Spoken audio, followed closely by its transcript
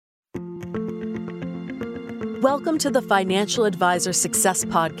Welcome to the Financial Advisor Success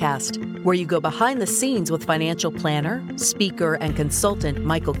Podcast, where you go behind the scenes with financial planner, speaker, and consultant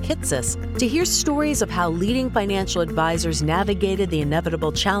Michael Kitces to hear stories of how leading financial advisors navigated the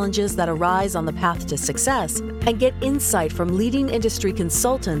inevitable challenges that arise on the path to success and get insight from leading industry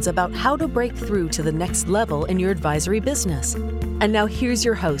consultants about how to break through to the next level in your advisory business. And now here's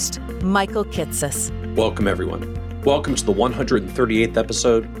your host, Michael Kitces. Welcome, everyone. Welcome to the 138th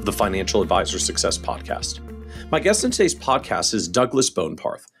episode of the Financial Advisor Success Podcast. My guest in today's podcast is Douglas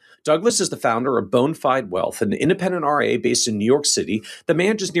Boneparth. Douglas is the founder of Bonafide Wealth, an independent RIA based in New York City that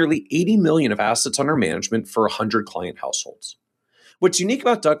manages nearly $80 million of assets under management for 100 client households. What's unique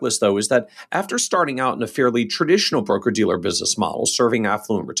about Douglas, though, is that after starting out in a fairly traditional broker-dealer business model serving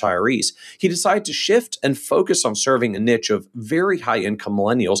affluent retirees, he decided to shift and focus on serving a niche of very high-income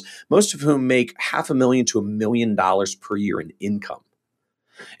millennials, most of whom make $500,000 to $1 million per year in income.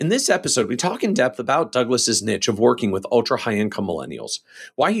 In this episode, we talk in depth about Douglas's niche of working with ultra-high-income millennials,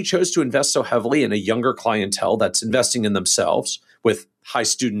 why he chose to invest so heavily in a younger clientele that's investing in themselves with high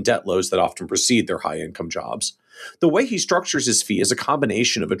student debt loads that often precede their high-income jobs, the way he structures his fee is a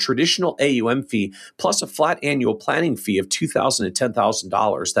combination of a traditional AUM fee plus a flat annual planning fee of $2,000 to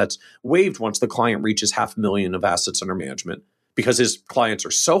 $10,000 that's waived once the client reaches $500,000 of assets under management. Because his clients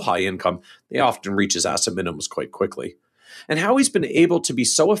are so high income, they often reach his asset minimums quite quickly. And how he's been able to be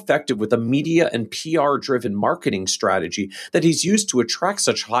so effective with a media and PR-driven marketing strategy that he's used to attract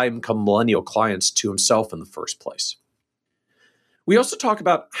such high-income millennial clients to himself in the first place. We also talk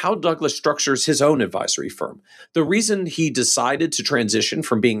about how Douglas structures his own advisory firm, the reason he decided to transition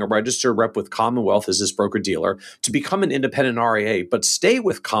from being a registered rep with Commonwealth as his broker-dealer to become an independent RIA, but stay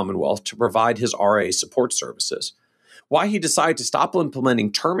with Commonwealth to provide his RIA support services, why he decided to stop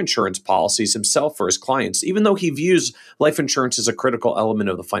implementing term insurance policies himself for his clients, even though he views life insurance as a critical element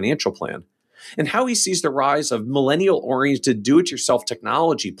of the financial plan, and how he sees the rise of millennial-oriented do-it-yourself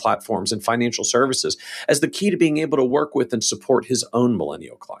technology platforms and financial services as the key to being able to work with and support his own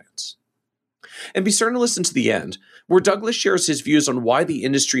millennial clients. And be certain to listen to the end, where Douglas shares his views on why the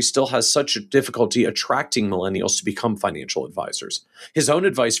industry still has such a difficulty attracting millennials to become financial advisors, his own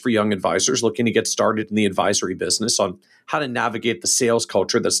advice for young advisors looking to get started in the advisory business on how to navigate the sales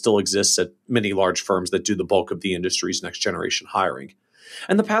culture that still exists at many large firms that do the bulk of the industry's next generation hiring,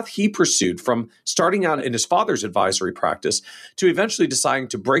 and the path he pursued from starting out in his father's advisory practice to eventually deciding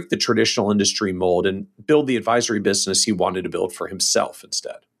to break the traditional industry mold and build the advisory business he wanted to build for himself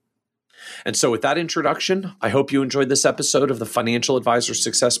instead. And so with that introduction, I hope you enjoyed this episode of the Financial Advisor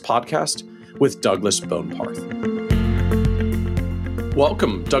Success Podcast with Douglas Boneparth.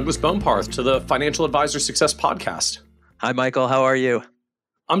 Welcome, Douglas Boneparth, to the Financial Advisor Success Podcast. Hi, Michael. How are you?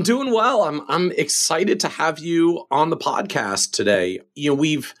 I'm doing well. I'm excited to have you on the podcast today. You know,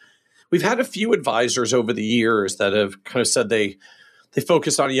 we've had a few advisors over the years that have kind of said they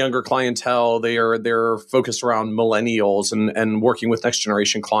focus on a younger clientele. They're focused around millennials and working with next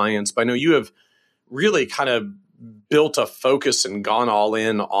generation clients. But I know you have really kind of built a focus and gone all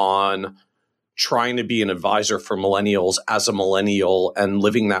in on trying to be an advisor for millennials as a millennial and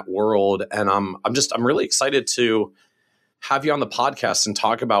living that world. And I'm really excited to have you on the podcast and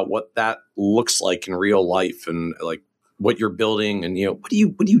talk about what that looks like in real life and like what you're building and, you know, what do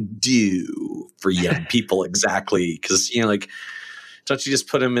you do for young people exactly? Because, you know, like, don't you just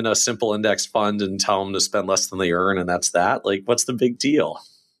put them in a simple index fund and tell them to spend less than they earn and that's that? Like, what's the big deal?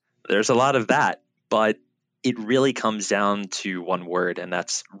 There's a lot of that, but it really comes down to one word, and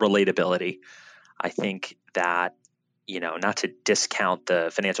that's relatability. I think that, you know, not to discount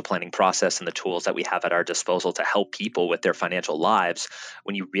the financial planning process and the tools that we have at our disposal to help people with their financial lives,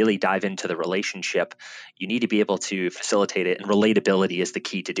 when you really dive into the relationship, you need to be able to facilitate it. And relatability is the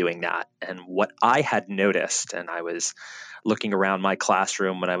key to doing that. And what I had noticed, and I was looking around my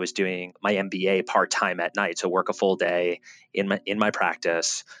classroom when I was doing my MBA part-time at night, so work a full day in my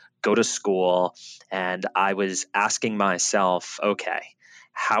practice, go to school, and I was asking myself, okay,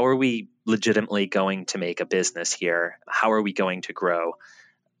 how are we legitimately going to make a business here? How are we going to grow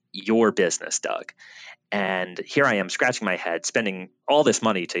your business, Doug? And here I am scratching my head, spending all this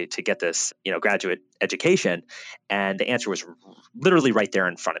money to get this, you know, graduate education. And the answer was literally right there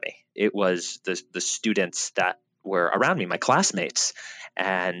in front of me. It was the students that were around me, my classmates.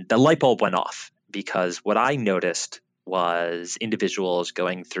 And the light bulb went off because what I noticed was individuals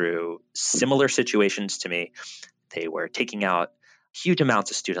going through similar situations to me. They were taking out huge amounts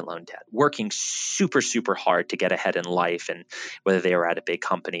of student loan debt, working super, super hard to get ahead in life. And whether they were at a big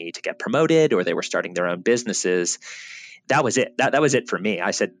company to get promoted or they were starting their own businesses, that was it. That was it for me.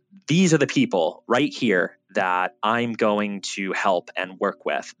 I said, these are the people right here that I'm going to help and work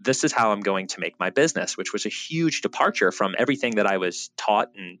with. This is how I'm going to make my business, which was a huge departure from everything that I was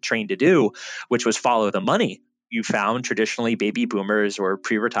taught and trained to do, which was follow the money. You found traditionally baby boomers or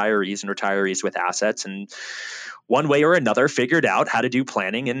pre-retirees and retirees with assets, and one way or another figured out how to do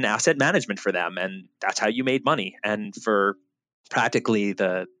planning and asset management for them. And that's how you made money. And for practically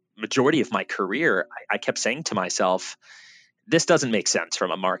the majority of my career, I kept saying to myself, this doesn't make sense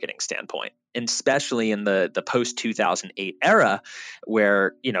from a marketing standpoint, and especially in the post 2008 era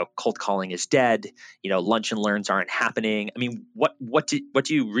where, cold calling is dead, lunch and learns aren't happening. I mean, what do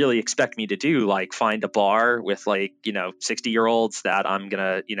you really expect me to do? Like find a bar with 60-year-olds that I'm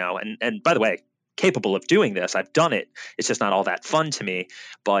going to, and by the way, capable of doing this. I've done it. It's just not all that fun to me.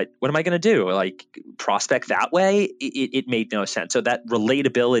 But what am I going to do? Like prospect that way? It made no sense. So that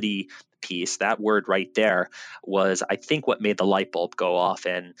relatability piece, that word right there, was I think what made the light bulb go off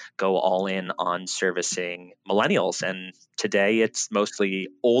and go all in on servicing millennials. And today it's mostly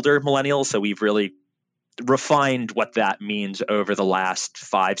older millennials. So we've really refined what that means over the last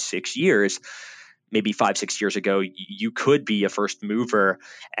 5-6 years. Maybe 5-6 years ago, you could be a first mover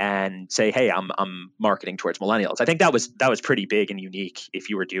and say, "Hey, I'm marketing towards millennials." I think that was pretty big and unique if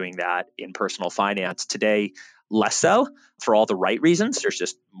you were doing that in personal finance. Today, less so for all the right reasons. There's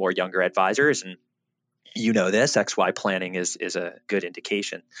just more younger advisors, and this XY planning is a good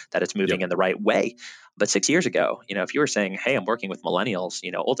indication that it's moving in the right way. But 6 years ago, if you were saying, "Hey, I'm working with millennials,"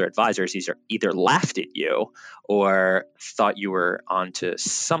 older advisors either laughed at you or thought you were onto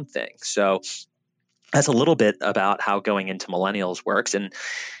something. So that's a little bit about how going into millennials works, and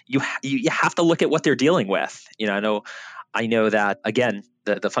you have to look at what they're dealing with. I know that again,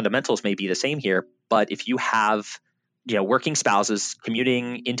 the fundamentals may be the same here, but if you have working spouses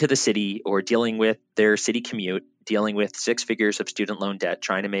commuting into the city or dealing with their city commute, dealing with 6 figures of student loan debt,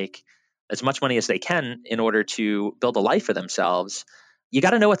 trying to make as much money as they can in order to build a life for themselves, you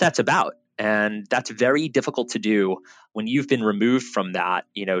got to know what that's about. And that's very difficult to do when you've been removed from that,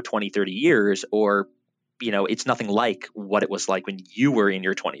 20, 30 years, or it's nothing like what it was like when you were in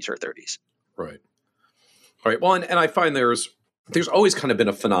your 20s or 30s. Right. All right. Well, and I find there's always kind of been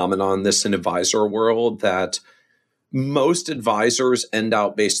a phenomenon in this advisor world that most advisors end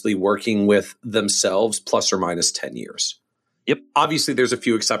up basically working with themselves plus or minus 10 years. Yep. Obviously, there's a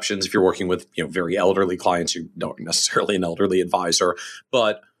few exceptions. If you're working with very elderly clients, you don't necessarily an elderly advisor,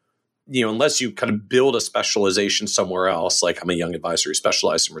 but unless you kind of build a specialization somewhere else, like I'm a young advisor who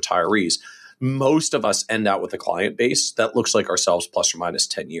specializes in retirees, most of us end out with a client base that looks like ourselves plus or minus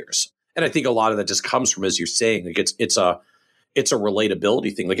 10 years. And I think a lot of that just comes from, as you're saying, like it's a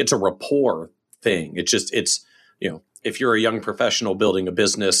relatability thing. Like it's a rapport thing. It's if you're a young professional building a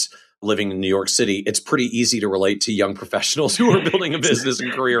business, living in New York City, it's pretty easy to relate to young professionals who are building a business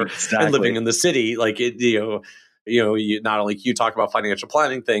and career and living in the city. Like you not only you talk about financial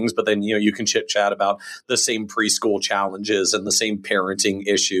planning things, but then you can chit chat about the same preschool challenges and the same parenting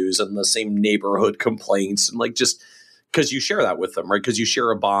issues and the same neighborhood complaints, and like just because you share that with them, right? Because you share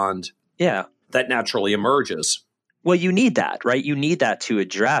a bond, that naturally emerges. Well, you need that, right? You need that to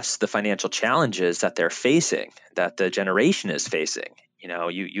address the financial challenges that they're facing, that the generation is facing.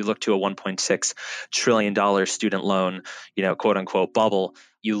 You look to a $1.6 trillion student loan, quote unquote bubble.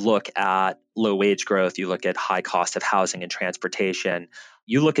 You look at low wage growth. You look at high cost of housing and transportation.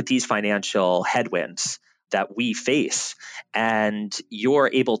 You look at these financial headwinds that we face, and you're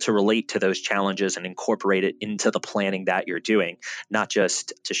able to relate to those challenges and incorporate it into the planning that you're doing, not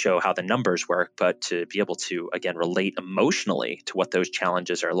just to show how the numbers work, but to be able to, again, relate emotionally to what those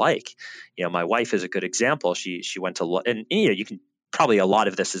challenges are like. My wife is a good example. She went to, and you can probably, a lot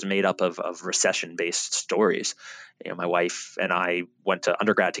of this is made up of recession-based stories. My wife and I went to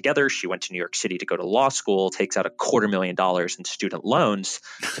undergrad together. She went to New York City to go to law school, takes out $250,000 in student loans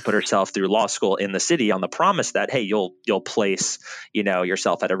to put herself through law school in the city on the promise that, hey, you'll place,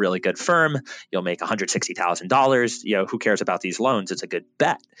 yourself at a really good firm. You'll make $160,000. Who cares about these loans? It's a good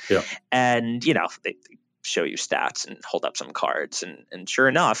bet. Yeah. And, they show you stats and hold up some cards. And sure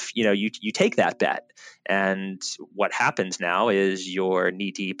enough, you take that bet. And what happens now is you're knee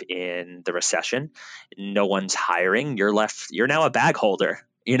deep in the recession. No one's hiring. You're now a bag holder,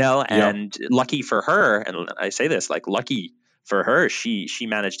 and lucky for her. And I say this, like lucky for her, she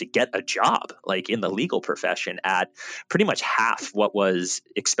managed to get a job like in the legal profession at pretty much half what was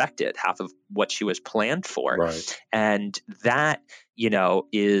expected, half of what she was planned for. Right. And that,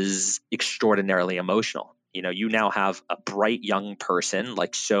 is extraordinarily emotional. You now have a bright young person,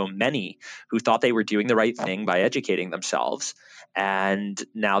 like so many, who thought they were doing the right thing by educating themselves, and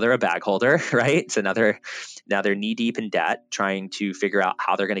now they're a bag holder, right? So now they're knee deep in debt, trying to figure out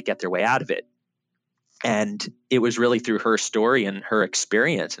how they're going to get their way out of it. And it was really through her story and her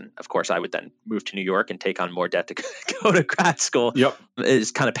experience. And of course, I would then move to New York and take on more debt to go to grad school. Yep.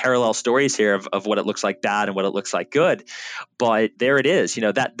 It's kind of parallel stories here of what it looks like bad and what it looks like good. But there it is,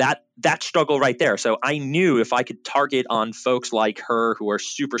 that struggle right there. So I knew if I could target on folks like her who are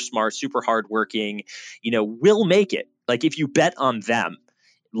super smart, super hardworking, will make it. Like if you bet on them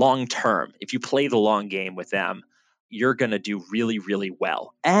long term, if you play the long game with them, you're going to do really, really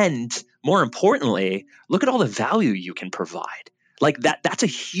well. And more importantly, look at all the value you can provide. Like that's a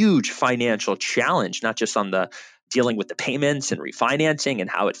huge financial challenge, not just on the dealing with the payments and refinancing and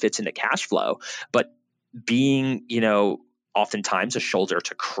how it fits into cash flow, but being, oftentimes a shoulder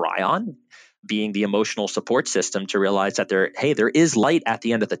to cry on, being the emotional support system to realize that there is light at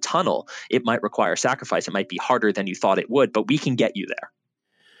the end of the tunnel. It might require sacrifice. It might be harder than you thought it would, but we can get you there.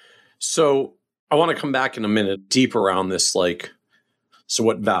 So I want to come back in a minute deep around this, so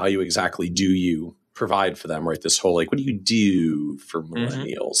what value exactly do you provide for them, right? This whole, what do you do for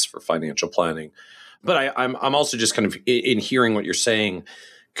millennials for financial planning? But I'm also just kind of in hearing what you're saying,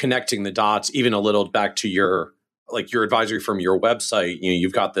 connecting the dots, even a little back to your advisory from your website.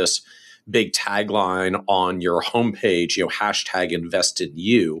 You've got this big tagline on your homepage,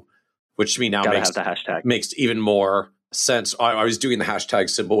 #InvestInYou, which to me now makes even more sense. I was doing the hashtag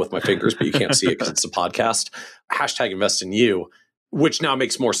symbol with my fingers, but you can't see it because it's a podcast. #InvestInYou, which now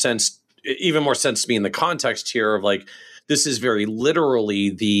makes more sense, even more sense to me in the context here of this is very literally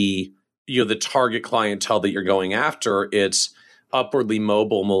the target clientele that you're going after. It's upwardly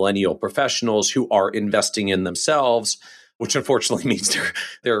mobile millennial professionals who are investing in themselves, which unfortunately means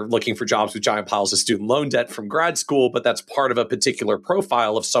they're looking for jobs with giant piles of student loan debt from grad school. But that's part of a particular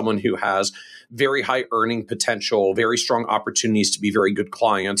profile of someone who has very high earning potential, very strong opportunities to be very good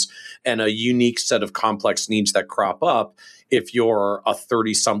clients, and a unique set of complex needs that crop up if you're a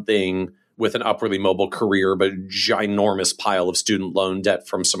 30-something with an upwardly mobile career, but a ginormous pile of student loan debt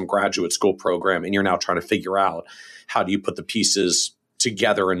from some graduate school program, and you're now trying to figure out how do you put the pieces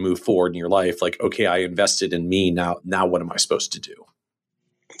together and move forward in your life. Okay, I invested in me. Now what am I supposed to do?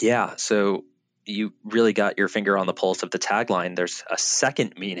 Yeah. So you really got your finger on the pulse of the tagline. There's a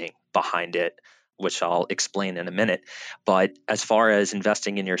second meaning behind it, which I'll explain in a minute. But as far as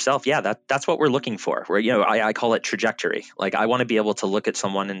investing in yourself, that's what we're looking for. Where, I call it trajectory. I want to be able to look at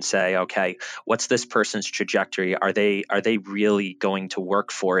someone and say, okay, what's this person's trajectory? Are they really going to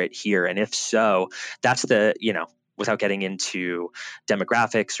work for it here? And if so, that's the, without getting into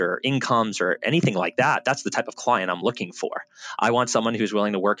demographics or incomes or anything like that, that's the type of client I'm looking for. I want someone who's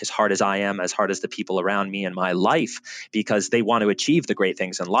willing to work as hard as I am, as hard as the people around me in my life, because they want to achieve the great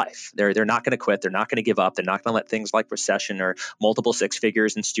things in life. They're not going to quit. They're not going to give up. They're not going to let things like recession or multiple six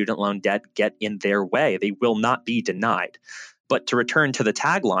figures in student loan debt get in their way. They will not be denied. But to return to the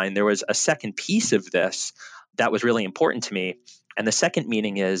tagline, there was a second piece of this that was really important to me. And the second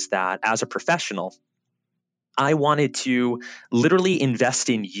meaning is that as a professional, I wanted to literally invest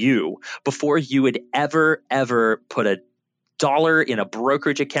in you before you would ever put $1 in a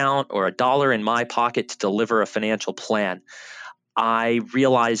brokerage account or $1 in my pocket to deliver a financial plan. I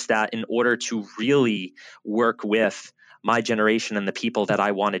realized that in order to really work with my generation and the people that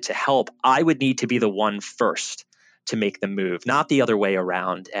I wanted to help, I would need to be the one first to make the move, not the other way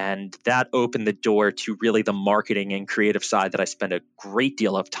around. And that opened the door to really the marketing and creative side that I spent a great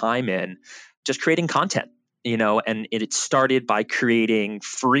deal of time in, just creating content. And it started by creating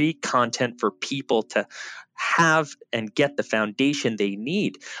free content for people to have and get the foundation they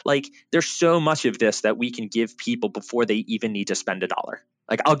need. There's so much of this that we can give people before they even need to spend $1.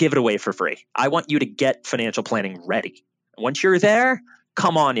 I'll give it away for free. I want you to get financial planning ready. Once you're there,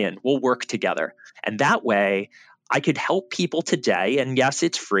 come on in. We'll work together. And that way, I could help people today. And yes,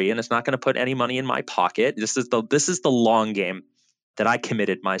 it's free and it's not going to put any money in my pocket. This is the long game that I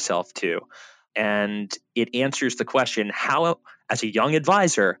committed myself to. And it answers the question, how, as a young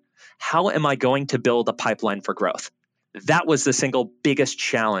advisor, how am I going to build a pipeline for growth? That was the single biggest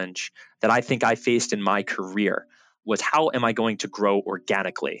challenge that I think I faced in my career, was how am I going to grow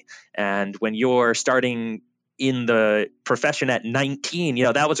organically? And when you're starting in the profession at 19,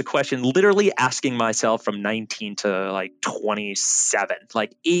 that was a question literally asking myself from 19 to 27,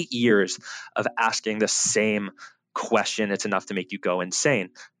 8 years of asking the same question. It's enough to make you go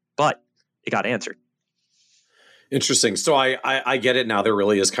insane. But it got answered. Interesting. So I get it now. There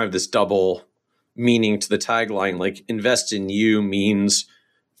really is kind of this double meaning to the tagline. Invest in you means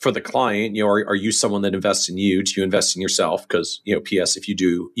for the client, are you someone that invests in you? Do you invest in yourself? Because, P.S., if you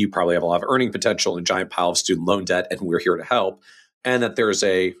do, you probably have a lot of earning potential and a giant pile of student loan debt, and we're here to help. And that there's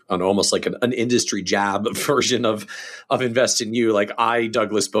almost like an industry jab version of invest in you. Like, I,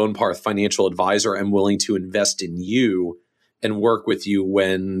 Douglas Boneparth, financial advisor, am willing to invest in you and work with you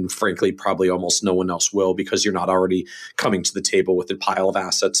when, frankly, probably almost no one else will, because you're not already coming to the table with a pile of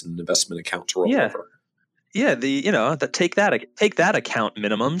assets and an investment account to roll over. Yeah, the take that account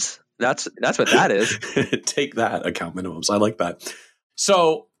minimums. That's what that is. Take that account minimums. I like that.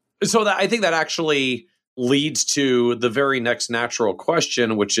 So that, I think that actually leads to the very next natural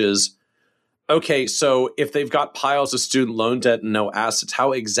question, which is, okay, so if they've got piles of student loan debt and no assets,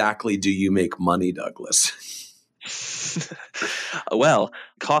 how exactly do you make money, Douglas? Well,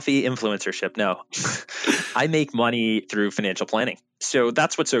 coffee influencership. No, I make money through financial planning. So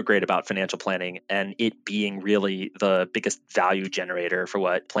that's what's so great about financial planning, and it being really the biggest value generator for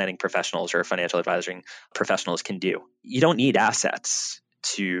what planning professionals or financial advising professionals can do. You don't need assets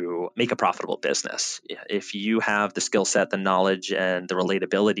to make a profitable business. If you have the skill set, the knowledge, and the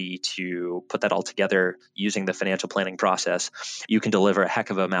relatability to put that all together using the financial planning process, you can deliver a heck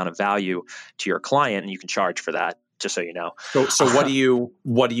of an amount of value to your client, and you can charge for that, just so you know. So what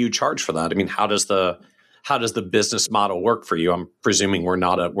do you charge for that? I mean, how does the business model work for you? I'm presuming we're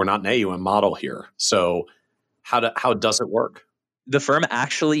not an AUM model here. So how does it work? The firm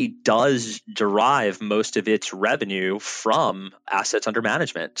actually does derive most of its revenue from assets under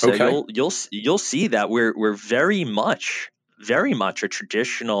management. So Okay. you'll see that we're very much a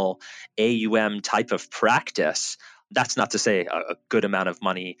traditional AUM type of practice. That's not to say a good amount of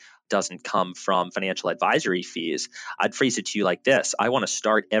money doesn't come from financial advisory fees. I'd phrase it to you like this. I want to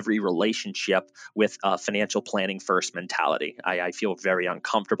start every relationship with a financial planning first mentality. I feel very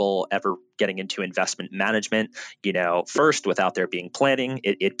uncomfortable ever getting into investment management, first without there being planning.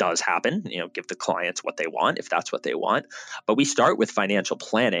 It does happen, give the clients what they want if that's what they want. But we start with financial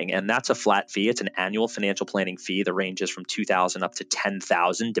planning, and that's a flat fee. It's an annual financial planning fee that ranges from $2,000 up to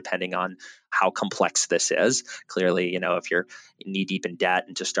 $10,000, depending on how complex this is. Clearly, if you're knee deep in debt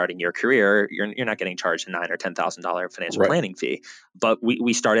and just starting your career, you're not getting charged a $9,000 or $10,000 financial planning fee. But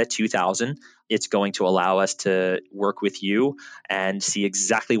we start at $2,000. It's going to allow us to work with you and see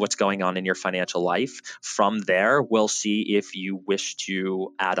exactly what's going on in your financial life. From there, we'll see if you wish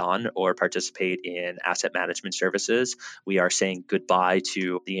to add on or participate in asset management services. We are saying goodbye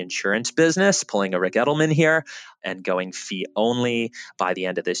to the insurance business, pulling a Rick Edelman here, and going fee only by the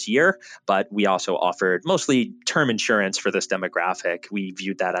end of this year. But we also offered mostly term insurance for this demographic. We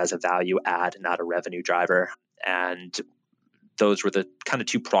viewed that as a value add, not a revenue driver. And those were the kind of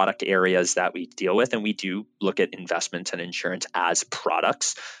two product areas that we deal with. And we do look at investments and insurance as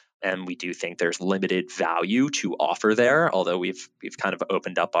products. And we do think there's limited value to offer there, although we've kind of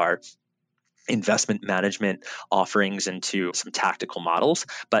opened up our investment management offerings into some tactical models.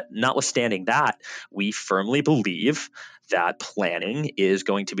 But notwithstanding that, we firmly believe that planning is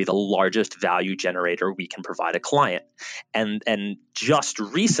going to be the largest value generator we can provide a client. And just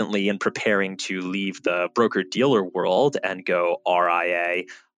recently, in preparing to leave the broker-dealer world and go RIA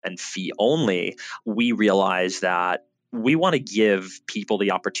and fee only, we realized that we want to give people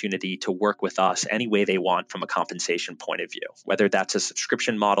the opportunity to work with us any way they want from a compensation point of view, whether that's a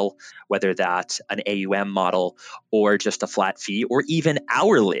subscription model, whether that's an AUM model, or just a flat fee, or even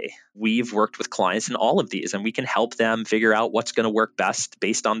hourly. We've worked with clients in all of these, and we can help them figure out what's going to work best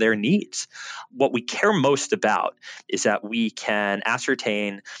based on their needs. What we care most about is that we can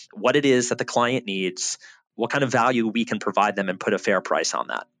ascertain what it is that the client needs, what kind of value we can provide them, and put a fair price on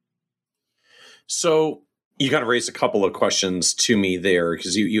that. So you kind of raised a couple of questions to me there,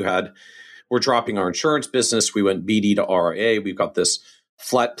 because we're dropping our insurance business. We went BD to RIA. We've got this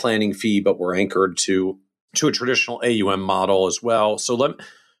flat planning fee, but we're anchored to a traditional AUM model as well. So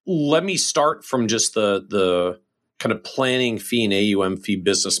let me start from just the kind of planning fee and AUM fee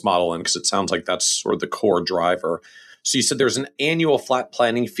business model, because it sounds like that's sort of the core driver. So you said there's an annual flat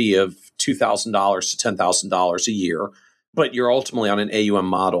planning fee of $2,000 to $10,000 a year, but you're ultimately on an AUM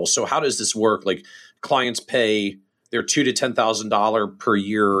model. So how does this work? Like, clients pay their $2,000 to $10,000 per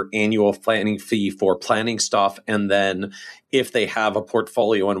year annual planning fee for planning stuff. And then if they have a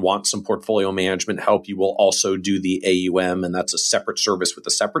portfolio and want some portfolio management help, you will also do the AUM, and that's a separate service with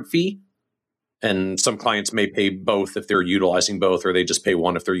a separate fee. And some clients may pay both if they're utilizing both, or they just pay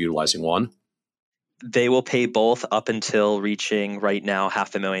one if they're utilizing one. They will pay both up until reaching right now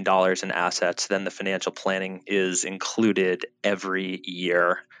 $500,000 in assets. Then the financial planning is included every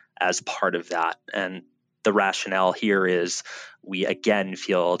year as part of that. And the rationale here is we again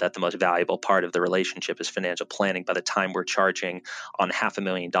feel that the most valuable part of the relationship is financial planning. By the time we're charging on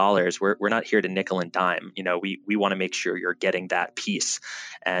 $500,000, we're not here to nickel and dime. We want to make sure you're getting that piece.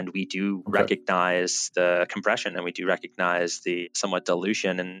 And we do recognize the compression, and we do recognize the somewhat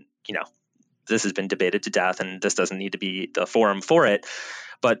dilution. And, this has been debated to death, and this doesn't need to be the forum for it.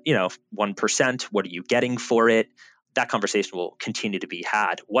 But, 1%, what are you getting for it? That conversation will continue to be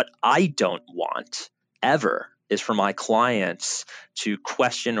had. What I don't want ever is for my clients to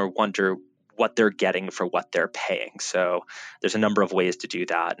question or wonder what they're getting for what they're paying. So there's a number of ways to do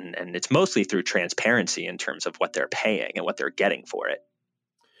that. And it's mostly through transparency in terms of what they're paying and what they're getting for it.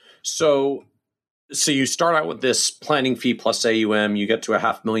 So you start out with this planning fee plus AUM, you get to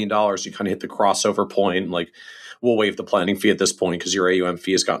 $500,000, you kind of hit the crossover point, like we'll waive the planning fee at this point because your AUM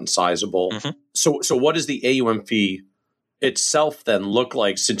fee has gotten sizable. Mm-hmm. So what does the AUM fee itself then look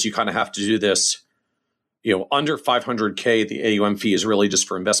like, since you kind of have to do this, under 500K, the AUM fee is really just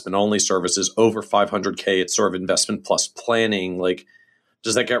for investment only services. Over 500K, it's sort of investment plus planning. Like,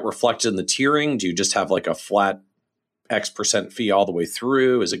 does that get reflected in the tiering? Do you just have like a flat X% fee all the way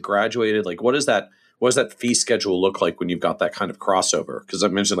through? Is it graduated? Like, what does that fee schedule look like when you've got that kind of crossover? Because I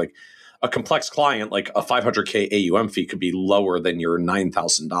mentioned like a complex client, like a 500K AUM fee could be lower than your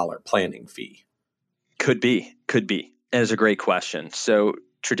 $9,000 planning fee. Could be. And it's a great question. So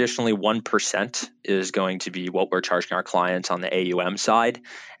traditionally, 1% is going to be what we're charging our clients on the AUM side,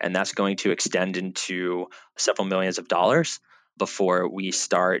 and that's going to extend into several millions of dollars before we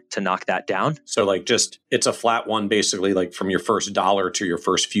start to knock that down. So like it's a flat one, basically, like from your first dollar to your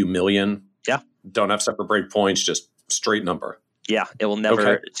first few million. Yeah. Don't have separate breakpoints, just straight number. Yeah, it will never.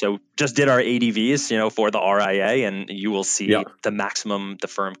 Okay. So just did our ADVs, for the RIA, and you will see the maximum the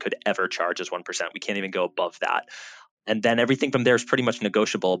firm could ever charge is 1%. We can't even go above that. And then everything from there is pretty much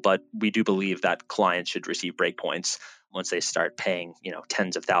negotiable, but we do believe that clients should receive breakpoints once they start paying,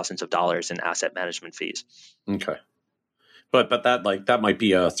 tens of thousands of dollars in asset management fees. Okay. But that might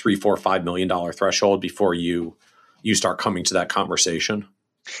be a $3, $4, $5 million threshold before you start coming to that conversation.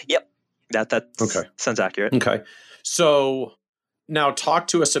 Yep. That okay. Sounds accurate. Okay. So now talk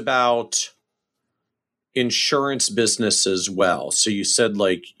to us about insurance business as well. So you said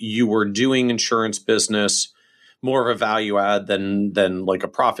like you were doing insurance business, more of a value add than like a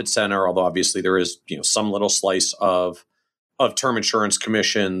profit center, although obviously there is, some little slice of term insurance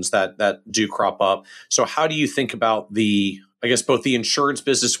commissions that do crop up. So how do you think about both the insurance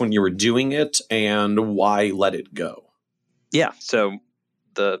business when you were doing it and why let it go? Yeah. So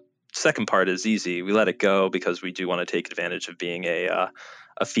the second part is easy. We let it go because we do want to take advantage of being a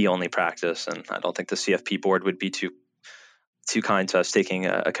fee-only practice, and I don't think the CFP board would be too kind to us taking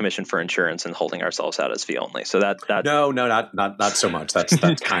a commission for insurance and holding ourselves out as fee-only. So that no, not so much. That's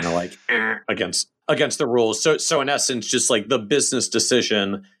kind of like against the rules. So in essence, just like the business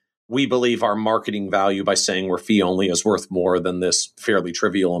decision, we believe our marketing value by saying we're fee only is worth more than this fairly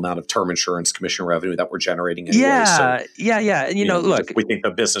trivial amount of term insurance commission revenue that we're generating anyway. Yeah. And look, we think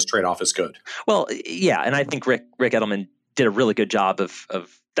the business trade-off is good. Well, yeah, and I think Rick Edelman did a really good job of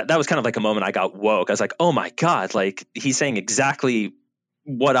that was kind of like a moment I got woke. I was like, oh my God, like he's saying exactly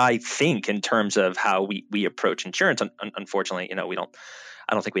what I think in terms of how we approach insurance. Unfortunately,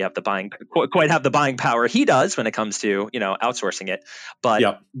 I don't think we have quite have the buying power he does when it comes to, outsourcing it.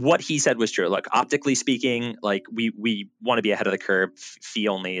 But what he said was true. Look, optically speaking, like we want to be ahead of the curve. Fee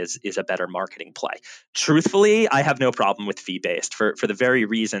only is a better marketing play. Truthfully, I have no problem with fee based for the very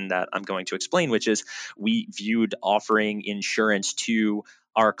reason that I'm going to explain, which is we viewed offering insurance to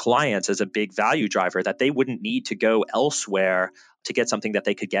our clients as a big value driver, that they wouldn't need to go elsewhere to get something that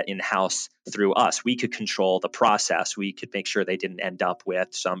they could get in-house through us. We could control the process. We could make sure they didn't end up with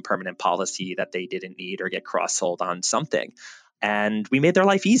some permanent policy that they didn't need or get cross-sold on something. And we made their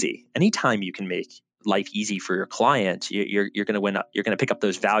life easy. Anytime you can make life easy for your client, you're going to win up. You're going to pick up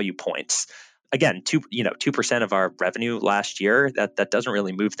those value points. Again, 2% of our revenue last year, that doesn't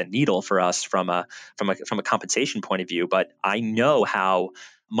really move the needle for us from a compensation point of view. But I know how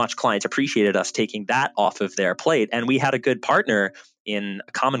much clients appreciated us taking that off of their plate. And we had a good partner in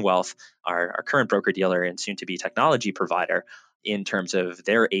Commonwealth, our current broker dealer and soon to be technology provider, in terms of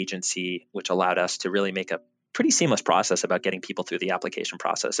their agency, which allowed us to really make a pretty seamless process about getting people through the application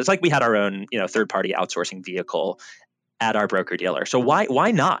process. It's like we had our own, third-party outsourcing vehicle at our broker dealer. So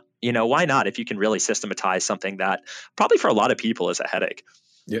why not? Why not if you can really systematize something that probably for a lot of people is a headache?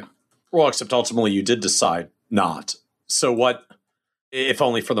 Yeah. Well, except ultimately you did decide not. So what, if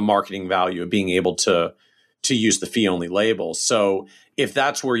only for the marketing value of being able to use the fee only label. So if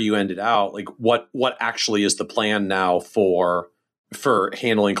that's where you ended out, like what actually is the plan now for for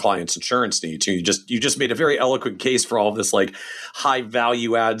handling clients' insurance needs. You just made a very eloquent case for all of this like high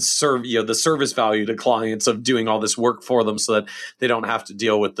value add the service value to clients of doing all this work for them so that they don't have to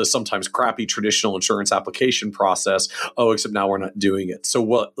deal with the sometimes crappy traditional insurance application process. Oh, except now we're not doing it. So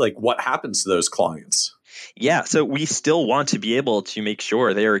what happens to those clients? Yeah, so we still want to be able to make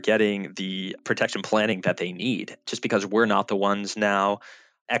sure they are getting the protection planning that they need. Just because we're not the ones now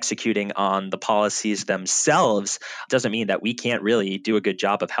executing on the policies themselves doesn't mean that we can't really do a good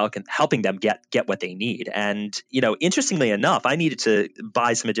job of helping them get what they need. And, interestingly enough, I needed to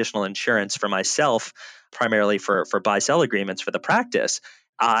buy some additional insurance for myself, primarily for buy-sell agreements for the practice.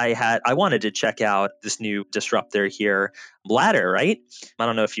 I wanted to check out this new disruptor here, Ladder, right? I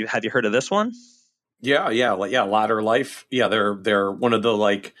don't know if have you heard of this one? Yeah, Ladder Life. Yeah, they're one of the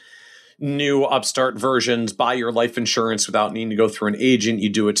like new upstart versions. Buy your life insurance without needing to go through an agent. You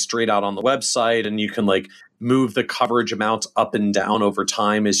do it straight out on the website, and you can like move the coverage amounts up and down over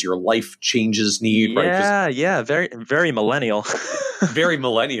time as your life changes need. Yeah, right? yeah, very very millennial. Very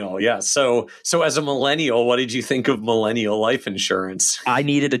millennial, yeah. So as a millennial, what did you think of millennial life insurance? I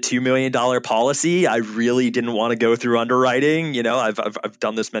needed a $2 million policy. I really didn't want to go through underwriting. I've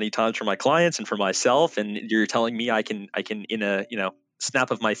done this many times for my clients and for myself. And you're telling me I can in a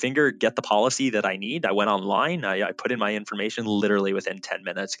snap of my finger get the policy that I need. I went online. I put in my information. Literally within 10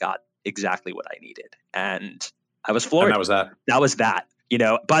 minutes, got exactly what I needed, and I was floored. And that was that. That was that.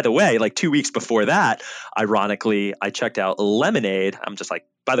 By the way, like 2 weeks before that, ironically, I checked out Lemonade. I'm just like,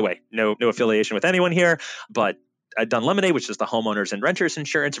 by the way, no affiliation with anyone here, but I'd done Lemonade, which is the homeowners and renters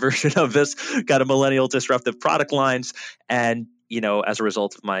insurance version of this, got a millennial disruptive product lines. And, as a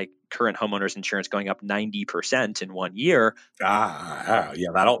result of my current homeowners insurance going up 90% in 1 year. Yeah,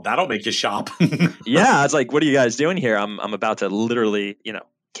 that'll make you shop. Yeah. I was like, what are you guys doing here? I'm about to literally,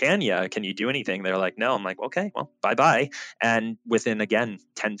 can you do anything? They're like, no. I'm like, okay, well, bye-bye. And within, again,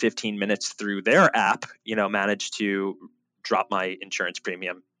 10, 15 minutes through their app, managed to drop my insurance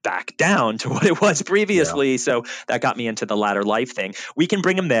premium back down to what it was previously. Yeah. So that got me into the Ladder Life thing. We can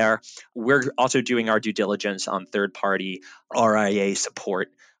bring them there. We're also doing our due diligence on third-party RIA support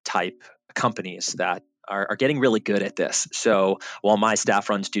type companies that are getting really good at this. So while my staff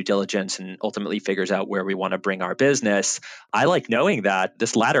runs due diligence and ultimately figures out where we want to bring our business, I like knowing that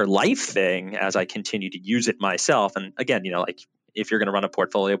this Ladder Life thing, as I continue to use it myself, and again, if you're going to run a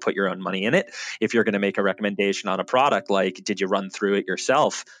portfolio, put your own money in it. If you're going to make a recommendation on a product, like, did you run through it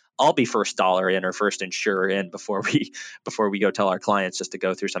yourself? I'll be first dollar in or first insurer in before we go tell our clients just to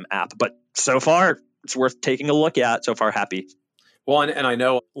go through some app. But so far, it's worth taking a look at. So far, happy. Well, and I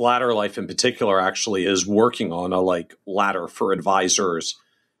know Ladder Life in particular actually is working on a like Ladder for Advisors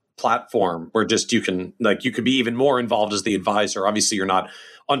platform where just you could be even more involved as the advisor. Obviously, you're not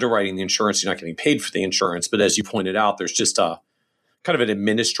underwriting the insurance, you're not getting paid for the insurance, but as you pointed out, there's just a kind of an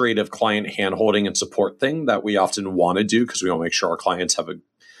administrative client handholding and support thing that we often want to do because we want to make sure our clients have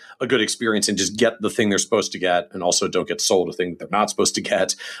a good experience and just get the thing they're supposed to get, and also don't get sold a thing they're not supposed to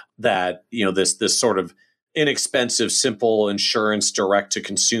get. That this sort of inexpensive, simple insurance direct to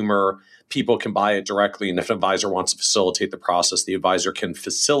consumer, people can buy it directly, and if an advisor wants to facilitate the process, the advisor can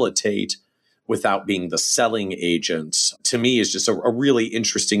facilitate without being the selling agent. To me, is just a really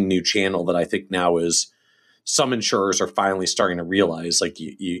interesting new channel that I think now is. Some insurers are finally starting to realize like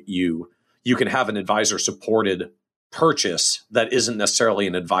you can have an advisor supported purchase that isn't necessarily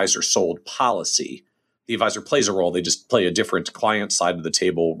an advisor sold policy. The advisor plays a role. They just play a different client side of the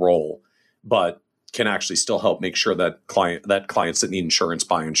table role, but can actually still help make sure that clients that need insurance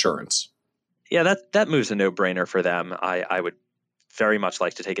buy insurance. Yeah, that move's a no-brainer for them. I would very much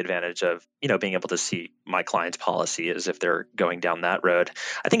like to take advantage of, being able to see my client's policy as if they're going down that road.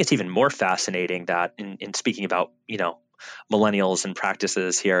 I think it's even more fascinating that in speaking about, millennials and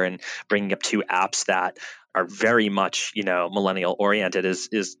practices here and bringing up two apps that are very much, millennial oriented is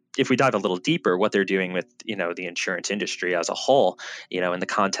if we dive a little deeper, what they're doing with, the insurance industry as a whole, in the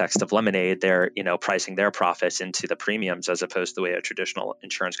context of Lemonade, they're, pricing their profits into the premiums as opposed to the way a traditional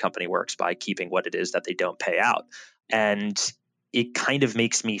insurance company works by keeping what it is that they don't pay out. And it kind of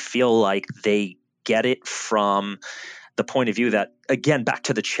makes me feel like they get it from the point of view that, again, back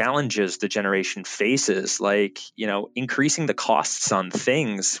to the challenges the generation faces, like, increasing the costs on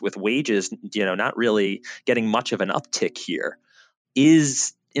things with wages, not really getting much of an uptick here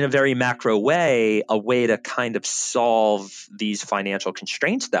is, in a very macro way, a way to kind of solve these financial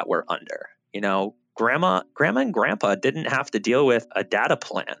constraints that we're under. Grandma and grandpa didn't have to deal with a data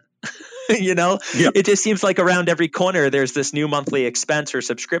plan. Yep. It just seems like around every corner, there's this new monthly expense or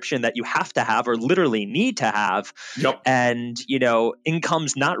subscription that you have to have or literally need to have. Yep. And,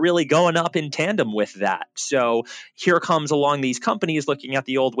 income's not really going up in tandem with that. So here comes along these companies looking at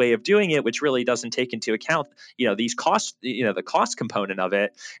the old way of doing it, which really doesn't take into account, these costs, the cost component of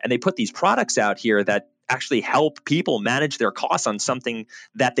it. And they put these products out here that actually help people manage their costs on something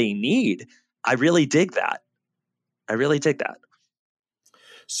that they need. I really dig that.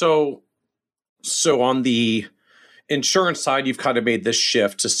 So on the insurance side, you've kind of made this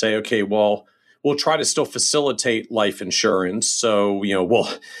shift to say, okay, well, we'll try to still facilitate life insurance. So,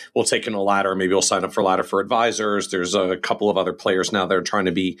 we'll take in a ladder, maybe we'll sign up for Ladder for Advisors. There's a couple of other players now that are trying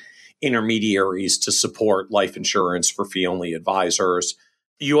to be intermediaries to support life insurance for fee-only advisors.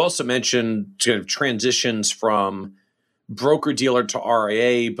 You also mentioned kind of transitions from broker-dealer to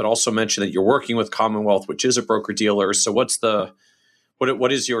RIA, but also mentioned that you're working with Commonwealth, which is a broker-dealer. So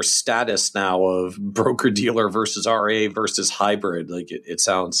what is your status now of broker-dealer versus RIA versus hybrid? Like it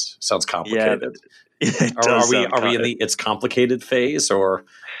sounds complicated. Yeah, are we in the it's complicated phase, or?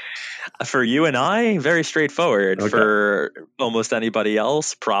 For you and I, very straightforward. Okay. For almost anybody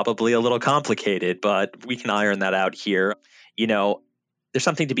else, probably a little complicated, but we can iron that out here. There's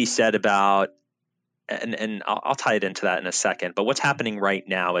something to be said about, and I'll tie it into that in a second, but what's happening right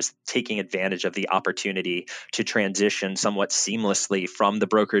now is taking advantage of the opportunity to transition somewhat seamlessly from the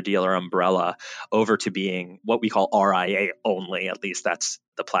broker-dealer umbrella over to being what we call RIA only. At least that's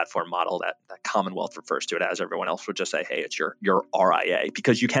the platform model that Commonwealth refers to it as. Everyone else would just say, hey, it's your RIA,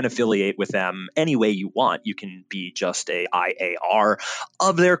 because you can affiliate with them any way you want. You can be just a IAR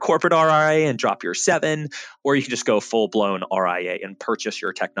of their corporate RIA and drop your 7, or you can just go full-blown RIA and purchase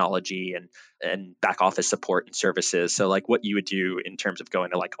your technology and back office support and services. So like what you would do in terms of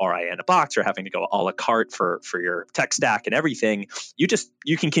going to like RIA in a box or having to go a la carte for your tech stack and everything, you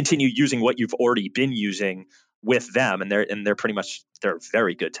can continue using what you've already been using with them, and they're a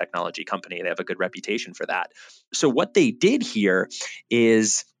very good technology company. They have a good reputation for that. So what they did here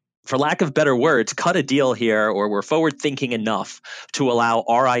is, for lack of better words, cut a deal here, or we're forward thinking enough to allow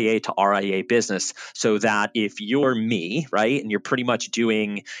RIA to RIA business, so that if you're me, right, and you're pretty much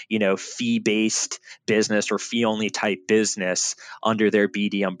doing, fee-based business or fee-only type business under their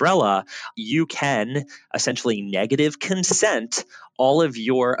BD umbrella, you can essentially negative consent all of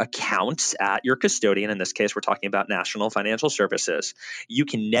your accounts at your custodian. In this case, we're talking about National Financial Services. You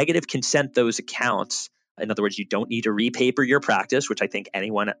can negative consent those accounts. In other words, you don't need to repaper your practice, which I think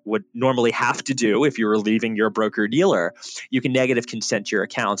anyone would normally have to do if you were leaving your broker-dealer. You can negative consent your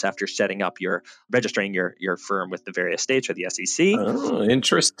accounts after registering your firm with the various states or the SEC. Oh,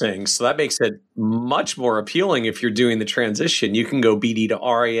 interesting. So that makes it much more appealing if you're doing the transition. You can go BD to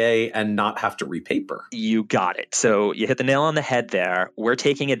RIA and not have to repaper. You got it. So you hit the nail on the head there. We're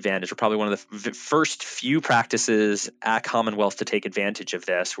taking advantage. We're probably one of the first few practices at Commonwealth to take advantage of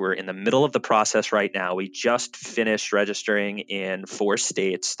this. We're in the middle of the process right now. We just finished registering in 4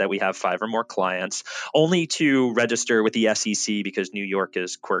 states that we have 5 or more clients, only to register with the SEC because New York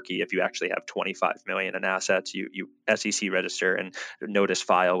is quirky. If you actually have 25 million in assets, you SEC register and notice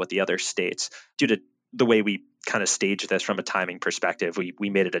file with the other states. Due to the way we kind of stage this from a timing perspective, we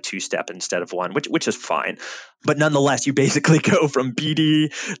made it a 2-step instead of 1, which is fine. But nonetheless, you basically go from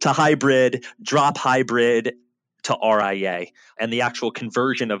BD to hybrid, drop hybrid to RIA, and the actual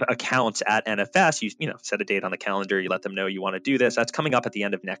conversion of accounts at NFS, you set a date on the calendar, you let them know you want to do this. That's coming up at the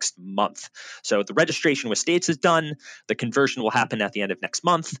end of next month. So the registration with states is done. The conversion will happen at the end of next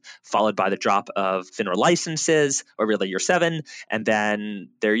month, followed by the drop of FINRA licenses, or really your 7. And then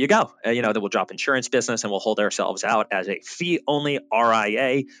there you go. Then we'll drop insurance business, and we'll hold ourselves out as a fee-only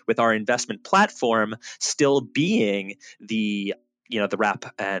RIA with our investment platform still being the wrap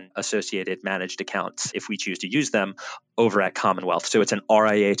and associated managed accounts, if we choose to use them, over at Commonwealth. So it's an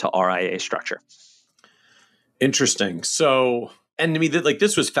RIA to RIA structure. Interesting. So, and to me,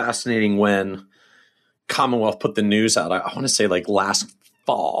 this was fascinating when Commonwealth put the news out. I want to say last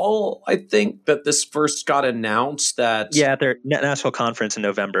fall, I think, that this first got announced. That their national conference in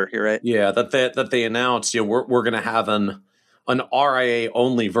November. You're right. Yeah, that they announced. We're going to have an RIA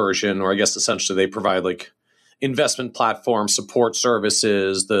only version, or I guess essentially they provide investment platform support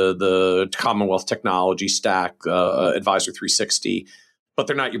services, the Commonwealth technology stack, Advisor 360, but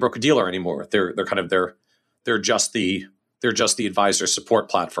they're not your broker dealer anymore. They're just the advisor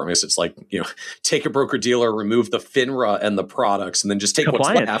support platform. It's take a broker dealer, remove the FINRA and the products, and then just take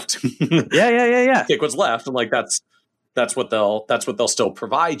Compliance. What's left. Yeah. Take what's left, and that's what they'll still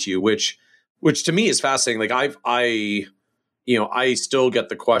provide you, which to me is fascinating. I still get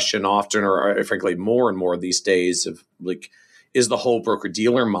the question often, or frankly more and more these days, of is the whole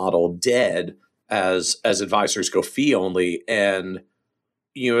broker-dealer model dead as advisors go fee only? And,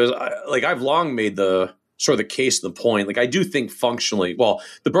 I've long made the sort of the case, the point, like I do think functionally, well,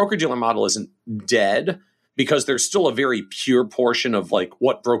 the broker-dealer model isn't dead because there's still a very pure portion of like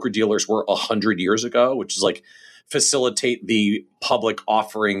what broker-dealers were 100 years ago, which is like facilitate the public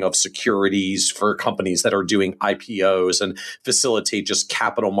offering of securities for companies that are doing IPOs and facilitate just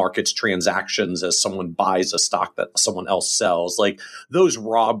capital markets transactions as someone buys a stock that someone else sells. Like those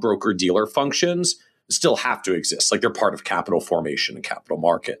raw broker-dealer functions still have to exist. Like they're part of capital formation and capital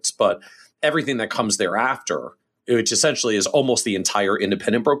markets. But everything that comes thereafter, which essentially is almost the entire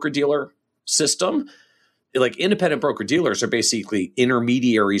independent broker-dealer system, like independent broker-dealers are basically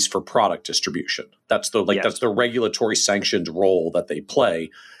intermediaries for product distribution. That's the regulatory sanctioned role that they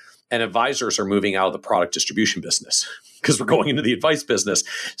play. And advisors are moving out of the product distribution business because we're going into the advice business.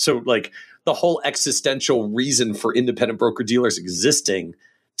 So like the whole existential reason for independent broker-dealers existing,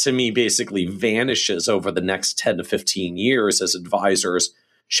 to me, basically vanishes over the next 10 to 15 years as advisors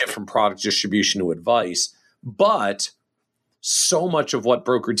shift from product distribution to advice. But so much of what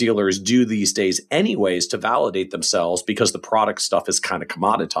broker-dealers do these days anyways to validate themselves, because the product stuff is kind of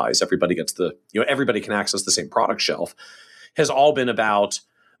commoditized, everybody gets everybody can access the same product shelf, has all been about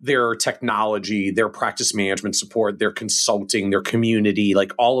their technology, their practice management support, their consulting, their community,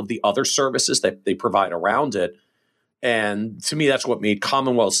 like all of the other services that they provide around it. And to me, that's what made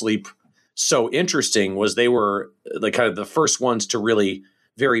Commonwealth's leap so interesting, was they were like kind of the first ones to really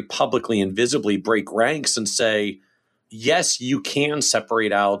very publicly and visibly break ranks and say, yes, you can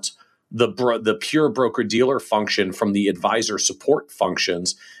separate out the pure broker-dealer function from the advisor support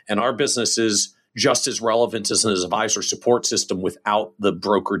functions. And our business is just as relevant as an advisor support system without the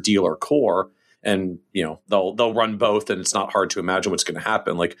broker-dealer core. And, they'll run both, and it's not hard to imagine what's going to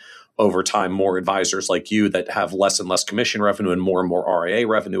happen. Like over time, more advisors like you that have less and less commission revenue and more RIA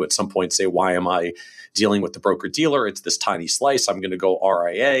revenue at some point say, why am I dealing with the broker-dealer? It's this tiny slice. I'm going to go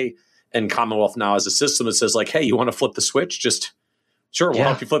RIA. And Commonwealth now has a system that says like, hey, you want to flip the switch? Just sure, we'll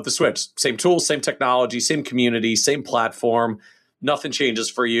help you flip the switch. Same tools, same technology, same community, same platform. Nothing changes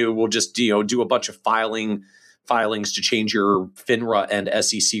for you. We'll just do a bunch of filings to change your FINRA and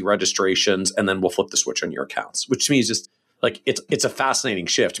SEC registrations, and then we'll flip the switch on your accounts, which to me is just like it's a fascinating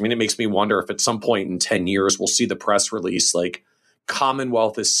shift. I mean, it makes me wonder if at some point in 10 years we'll see the press release like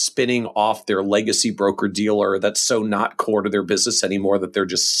Commonwealth is spinning off their legacy broker-dealer that's so not core to their business anymore that they're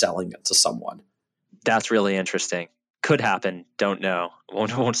just selling it to someone. That's really interesting. Could happen. Don't know.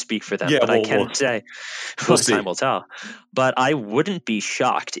 Won't speak for them. But I can say, time will tell. But I wouldn't be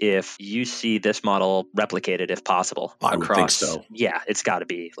shocked if you see this model replicated, if possible. I would think so. Yeah, it's got to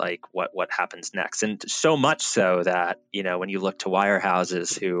be like what happens next, and so much so that when you look to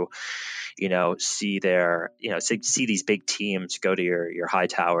wirehouses who see see these big teams go to your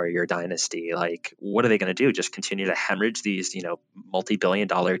Hightower, your Dynasty, like what are they going to do? Just continue to hemorrhage these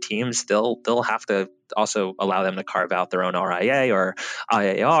multi-billion-dollar teams? They'll have to also allow them to carve out their own RIA or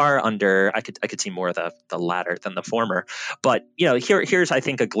IAR under. I could see more of the latter than the former. But here's I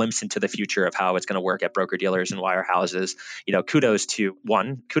think a glimpse into the future of how it's going to work at broker dealers and wirehouses.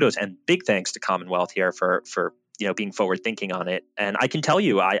 Kudos and big thanks to Commonwealth here for being forward thinking on it. And I can tell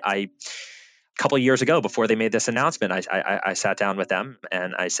you, I a couple of years ago, before they made this announcement, I sat down with them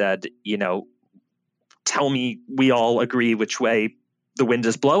and I said, tell me we all agree which way the wind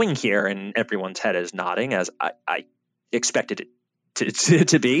is blowing here. And everyone's head is nodding, as I expected it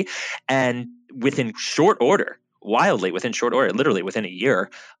to be. And within short order, literally within a year,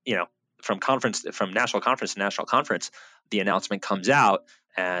 from national conference to national conference, the announcement comes out.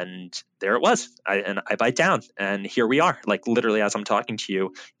 And there it was. I bite down. And here we are, like literally as I'm talking to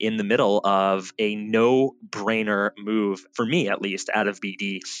you, in the middle of a no-brainer move, for me at least, out of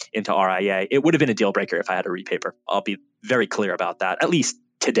BD into RIA. It would have been a deal breaker if I had to repaper. I'll be very clear about that, at least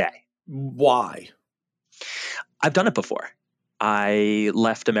today. Why? I've done it before. I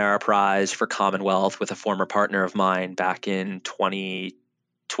left Ameriprise for Commonwealth with a former partner of mine back in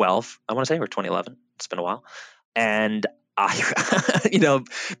 2012, I want to say, or 2011. It's been a while. And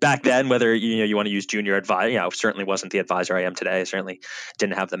back then, whether you want to use junior advisor, certainly wasn't the advisor I am today. I certainly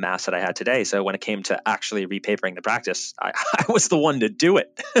didn't have the mass that I had today. So when it came to actually repapering the practice, I was the one to do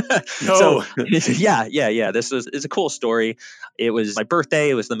it. No. So yeah. This is a cool story. It was my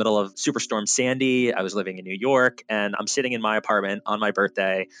birthday. It was the middle of Superstorm Sandy. I was living in New York, and I'm sitting in my apartment on my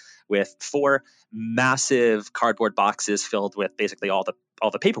birthday with 4 massive cardboard boxes filled with basically all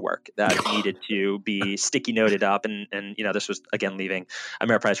the paperwork that needed to be sticky noted up. And this was, again, leaving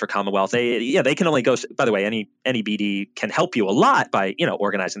Ameriprise for Commonwealth. They can only go, by the way, any BD can help you a lot by,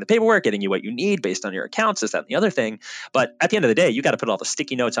 organizing the paperwork, getting you what you need based on your accounts, this, that, and the other thing. But at the end of the day, you got to put all the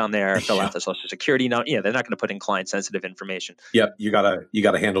sticky notes on there, fill out the Social Security note. They're not going to put in client sensitive information. Yep. You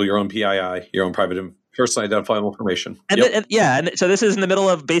gotta handle your own PII, your own private personally identifiable information. And so this is in the middle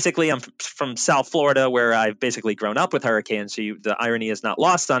of, basically, I'm from South Florida, where I've basically grown up with hurricanes. So the irony is not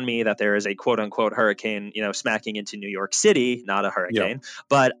lost on me that there is a quote unquote hurricane, smacking into New York City, not a hurricane,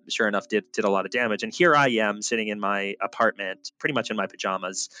 but sure enough did a lot of damage. And here I am sitting in my apartment, pretty much in my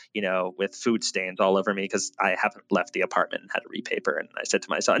pajamas, with food stains all over me because I haven't left the apartment and had to repaper. And I said to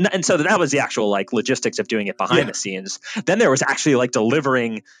myself, and so that was the actual logistics of doing it behind the scenes. Then there was actually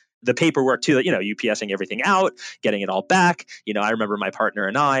delivering the paperwork to UPSing everything out, getting it all back. I remember my partner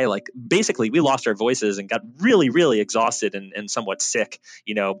and I, basically we lost our voices and got really, really exhausted and somewhat sick,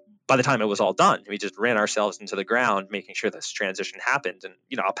 by the time it was all done. We just ran ourselves into the ground, making sure this transition happened. And,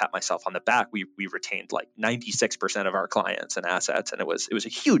 I'll pat myself on the back. We retained 96% of our clients and assets. And it was a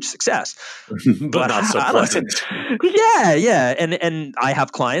huge success. but not so pleasant. Yeah. And I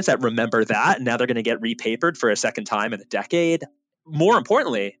have clients that remember that. And now they're going to get repapered for a second time in a decade. More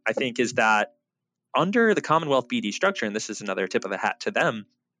importantly, I think, is that under the Commonwealth BD structure, and this is another tip of the hat to them,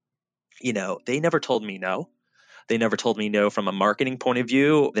 they never told me no. They never told me no from a marketing point of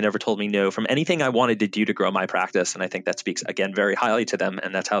view. They never told me no from anything I wanted to do to grow my practice. And I think that speaks, again, very highly to them.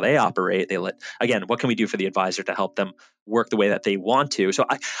 And that's how they operate. They what can we do for the advisor to help them work the way that they want to? So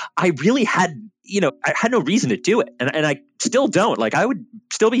I really had, I had no reason to do it. And I still don't. I would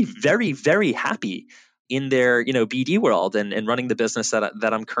still be very, very happy in their, BD world and running the business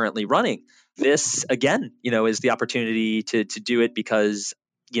that I'm currently running. This, again, is the opportunity to do it because,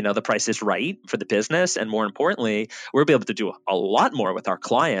 the price is right for the business. And more importantly, we'll be able to do a lot more with our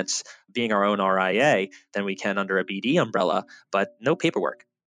clients being our own RIA than we can under a BD umbrella, but no paperwork.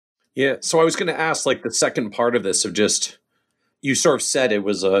 Yeah. So I was going to ask, the second part of this of just, you sort of said it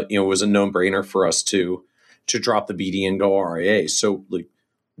was a no-brainer for us to drop the BD and go RIA. So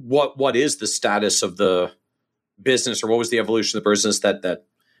what is the status of the business, or what was the evolution of the business that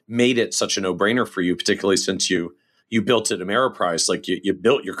made it such a no-brainer for you, particularly since you built it at Ameriprise, you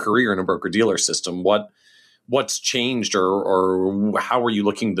built your career in a broker-dealer system? What's changed, or how are you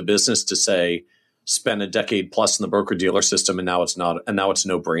looking at the business to say, spend a decade plus in the broker-dealer system and now it's not, and now it's a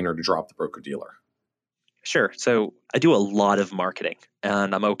no-brainer to drop the broker-dealer? Sure. So I do a lot of marketing,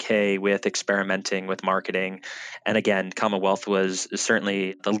 and I'm okay with experimenting with marketing. And again, Commonwealth was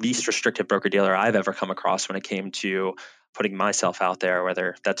certainly the least restrictive broker-dealer I've ever come across when it came to putting myself out there,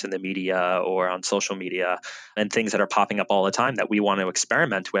 whether that's in the media or on social media, and things that are popping up all the time that we want to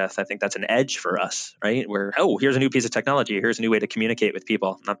experiment with. I think that's an edge for us, right? Where, here's a new piece of technology. Here's a new way to communicate with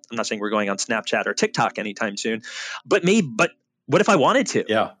people. I'm not saying we're going on Snapchat or TikTok anytime soon, but what if I wanted to?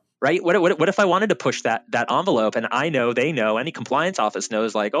 Yeah. Right? What if I wanted to push that envelope, and I know, they know, any compliance office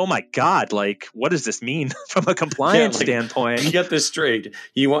knows, oh my God, what does this mean from a compliance standpoint? Get this straight.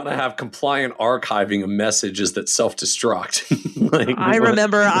 You want to have compliant archiving of messages that self-destruct. I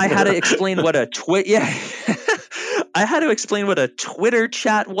remember I had to explain what a I had to explain what a Twitter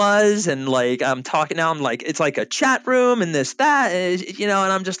chat was, and I'm talking now. I'm it's like a chat room and this, that, and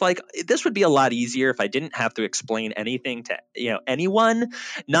I'm just this would be a lot easier if I didn't have to explain anything to anyone,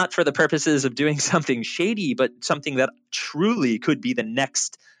 not for the purposes of doing something shady, but something that truly could be the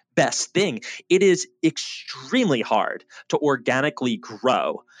next best thing. It is extremely hard to organically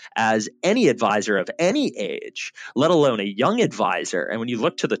grow as any advisor of any age, let alone a young advisor. And when you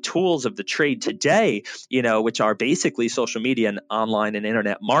look to the tools of the trade today, which are basically social media and online and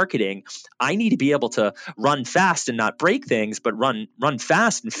internet marketing, I need to be able to run fast and not break things, but run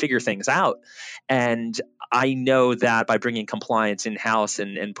fast and figure things out. And I know that by bringing compliance in-house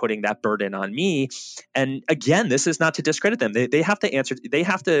and putting that burden on me, and again, this is not to discredit them. They have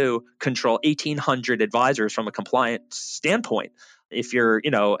to control 1,800 advisors from a compliance standpoint. If you're,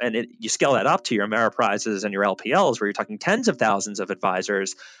 you scale that up to your Ameriprises and your LPLs, where you're talking tens of thousands of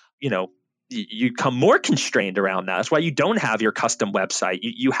advisors, you come more constrained around that. That's why you don't have your custom website.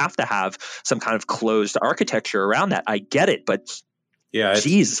 You have to have some kind of closed architecture around that. I get it, but yeah,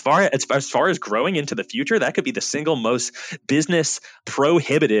 geez, as far as growing into the future, that could be the single most business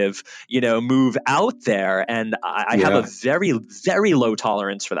prohibitive, move out there. And I have a very, very low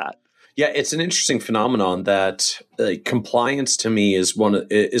tolerance for that. Yeah, it's an interesting phenomenon that compliance to me is one of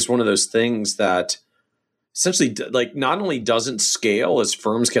those things that essentially not only doesn't scale as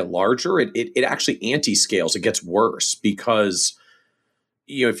firms get larger, it actually anti-scales. It gets worse because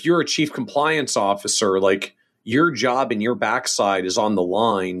if you're a chief compliance officer, like your job and your backside is on the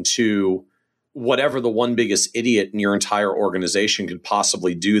line to whatever the one biggest idiot in your entire organization could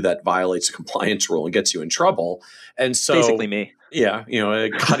possibly do that violates a compliance rule and gets you in trouble. And so basically me. Yeah,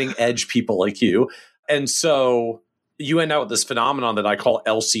 cutting edge people like you. And so you end up with this phenomenon that I call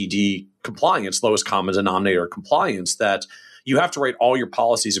LCD compliance, lowest common denominator compliance, that you have to write all your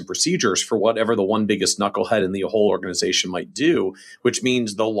policies and procedures for whatever the one biggest knucklehead in the whole organization might do, which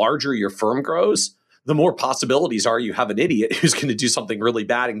means the larger your firm grows, the more possibilities are you have an idiot who's going to do something really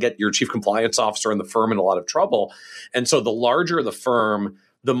bad and get your chief compliance officer and the firm in a lot of trouble. And so the larger the firm,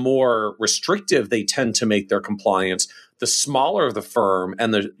 the more restrictive they tend to make their compliance. The smaller the firm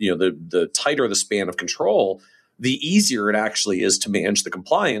and the tighter the span of control, the easier it actually is to manage the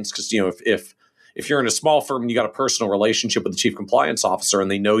compliance. Because if you're in a small firm and you got a personal relationship with the chief compliance officer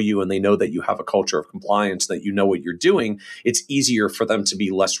and they know you and they know that you have a culture of compliance, that you know what you're doing, it's easier for them to be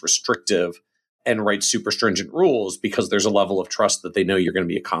less restrictive and write super stringent rules because there's a level of trust that they know you're going to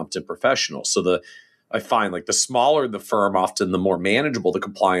be a competent professional. So I find like the smaller the firm, often the more manageable the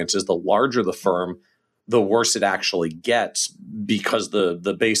compliance is. The larger the firm, the worse it actually gets because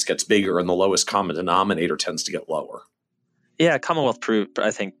the base gets bigger and the lowest common denominator tends to get lower. Yeah, Commonwealth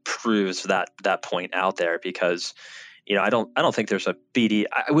proves that point out there because I don't think there's a BD.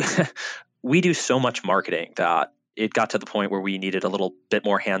 We do so much marketing that it got to the point where we needed a little bit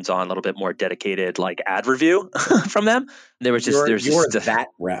more hands-on, a little bit more dedicated, like ad review from them. You're that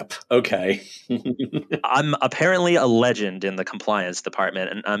rep. Okay. I'm apparently a legend in the compliance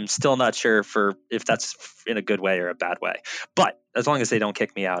department, and I'm still not sure if that's in a good way or a bad way. But as long as they don't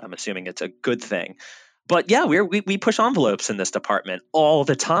kick me out, I'm assuming it's a good thing. But yeah, we push envelopes in this department all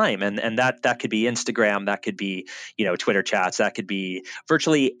the time, and that could be Instagram, that could be Twitter chats, that could be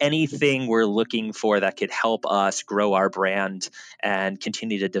virtually anything we're looking for that could help us grow our brand and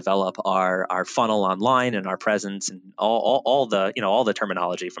continue to develop our funnel online and our presence and all the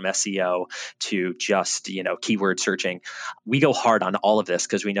terminology from SEO to just keyword searching. We go hard on all of this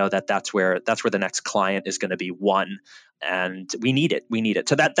because we know that that's where the next client is going to be won. And we need it.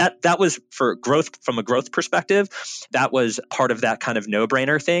 So that was for growth, from a growth perspective. That was part of that kind of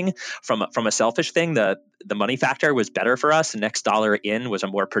no-brainer thing. From a selfish thing, the money factor was better for us. The next dollar in was a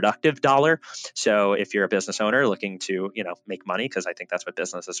more productive dollar. So if you're a business owner looking to make money, because I think that's what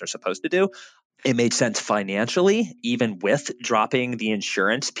businesses are supposed to do, it made sense financially, even with dropping the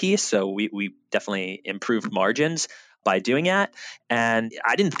insurance piece. So we definitely improved margins by doing that. And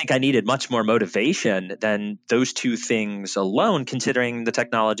I didn't think I needed much more motivation than those two things alone, considering the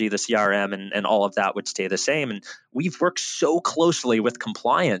technology, the CRM, and all of that would stay the same. And we've worked so closely with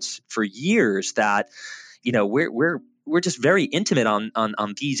compliance for years that, we're just very intimate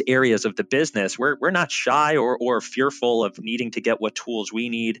on these areas of the business. We're not shy or fearful of needing to get what tools we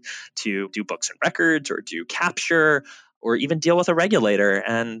need to do books and records or do capture, or even deal with a regulator.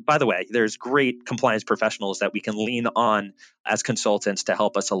 And by the way, there's great compliance professionals that we can lean on as consultants to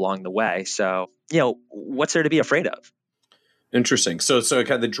help us along the way. So, what's there to be afraid of? Interesting. So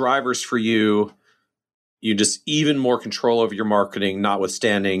kind of the drivers for you just even more control over your marketing,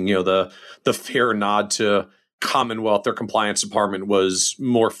 notwithstanding, the fair nod to Commonwealth. Their compliance department was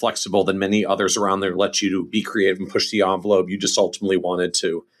more flexible than many others around there, let you to be creative and push the envelope. You just ultimately wanted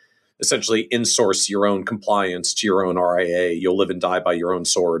to essentially insource your own compliance to your own RIA. You'll live and die by your own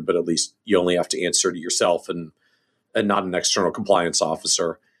sword, but at least you only have to answer to yourself and not an external compliance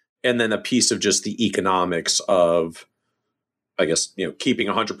officer. And then a piece of just the economics of, I guess, keeping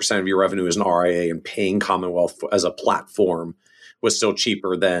 100% of your revenue as an RIA and paying Commonwealth as a platform was still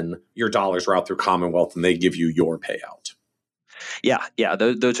cheaper than your dollars route through Commonwealth and they give you your payout. Yeah.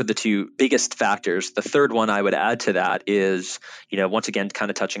 Those are the two biggest factors. The third one I would add to that is, once again,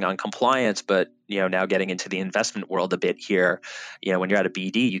 kind of touching on compliance, but, now getting into the investment world a bit here. When you're at a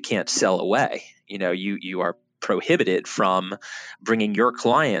BD, you can't sell away. You are prohibited from bringing your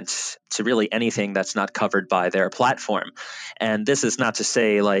clients to really anything that's not covered by their platform. And this is not to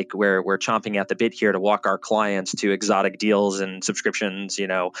say like we're chomping at the bit here to walk our clients to exotic deals and subscriptions,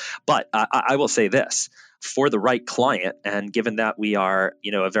 but I will say this. For the right client, and given that we are,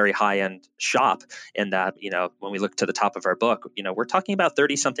 a very high-end shop, in that, when we look to the top of our book, we're talking about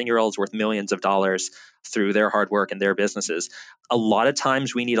 30-something-year-olds worth millions of dollars through their hard work and their businesses. A lot of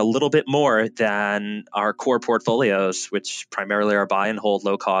times we need a little bit more than our core portfolios, which primarily are buy and hold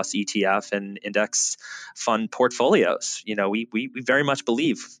low-cost ETF and index fund portfolios. We very much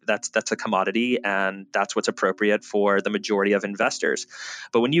believe that's a commodity, and that's what's appropriate for the majority of investors.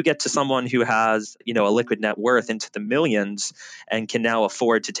 But when you get to someone who has, a liquid liquid net worth into the millions and can now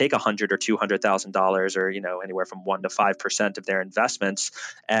afford to take $100,000 or $200,000 or, anywhere from 1% to 5% of their investments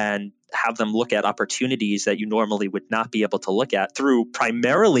and have them look at opportunities that you normally would not be able to look at through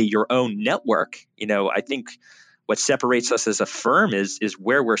primarily your own network. I think what separates us as a firm is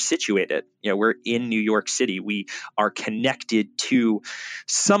where we're situated. We're in New York City. We are connected to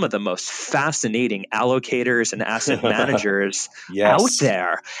some of the most fascinating allocators and asset managers out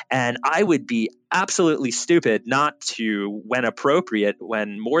there. And I would be absolutely stupid not to, when appropriate,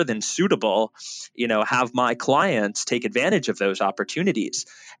 when more than suitable, have my clients take advantage of those opportunities.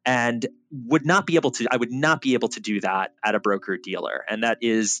 And I would not be able to do that at a broker dealer. And that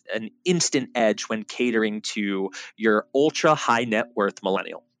is an instant edge when catering to your ultra high net worth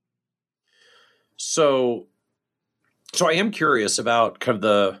millennial. So I am curious about kind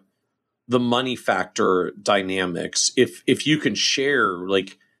of the money factor dynamics. If you can share,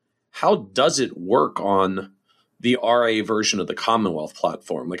 like, how does it work on the RIA version of the Commonwealth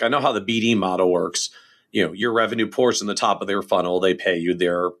platform? Like, I know how the BD model works. Your revenue pours in the top of their funnel. They pay you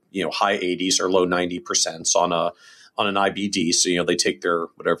their, high 80s or low 90% on an IBD. So, they take their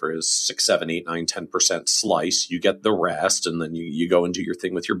whatever is 6, 7, 8, 9, 10% slice. You get the rest, and then you go and do your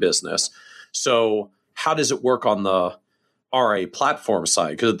thing with your business. So how does it work on the RIA platform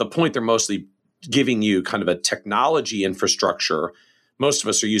side? Because at the point they're mostly giving you kind of a technology infrastructure. Most of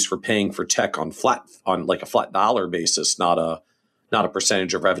us are used for paying for tech on like a flat dollar basis, not a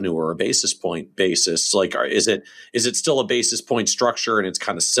percentage of revenue or a basis point basis. Like, is it still a basis point structure and it's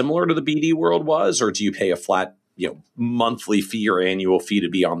kind of similar to the BD world was, or do you pay a flat, monthly fee or annual fee to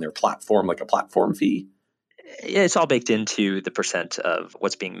be on their platform, like a platform fee? It's all baked into the percent of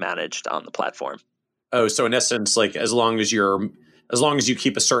what's being managed on the platform. Oh, so in essence, like as long as you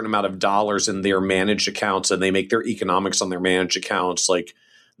keep a certain amount of dollars in their managed accounts and they make their economics on their managed accounts, like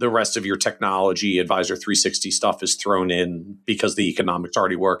the rest of your technology, Advisor 360 stuff is thrown in because the economics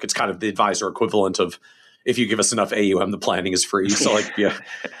already work. It's kind of the advisor equivalent of, if you give us enough AUM, the planning is free. So like, yeah,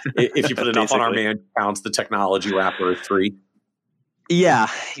 if you put enough on our managed accounts, the technology wrapper is free. Yeah.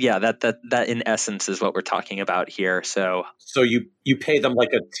 That in essence is what we're talking about here. So you pay them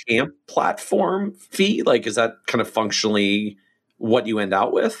like a TAMP platform fee? Like, is that kind of functionally what you end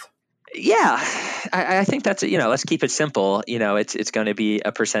out with? Yeah, I think that's, let's keep it simple. It's going to be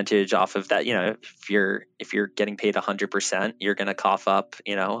a percentage off of that. If you're getting paid 100%, you're going to cough up,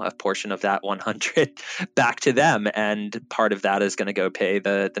 a portion of that 100 back to them. And part of that is going to go pay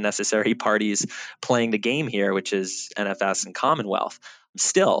the necessary parties playing the game here, which is NFS and Commonwealth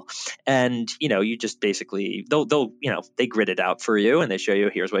still. And, you just basically, they grid it out for you and they show you,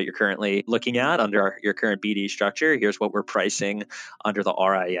 here's what you're currently looking at under your current BD structure. Here's what we're pricing under the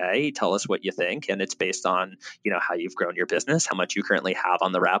RIA. Tell us what you think. And it's based on, how you've grown your business, how much you currently have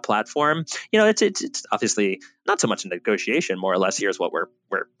on the wrap platform. It's obviously not so much a negotiation, more or less, here's what we're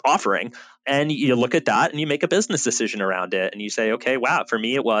offering. And you look at that and you make a business decision around it. And you say, okay, wow, for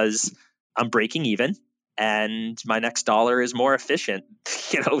me, it was, I'm breaking even. And my next dollar is more efficient.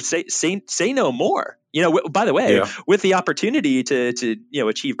 Say no more. By the way, with the opportunity to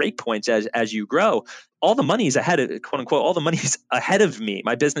achieve rate points as you grow, all the money's ahead of, quote unquote, all the money's ahead of me.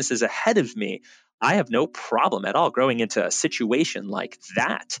 My business is ahead of me. I have no problem at all growing into a situation like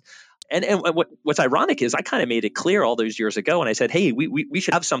that. And what's ironic is I kind of made it clear all those years ago, and I said, hey, we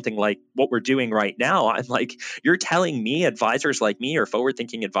should have something like what we're doing right now. I'm like, you're telling me advisors like me or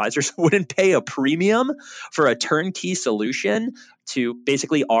forward-thinking advisors wouldn't pay a premium for a turnkey solution to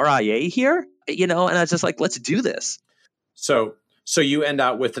basically RIA here? And I was just like, let's do this. So you end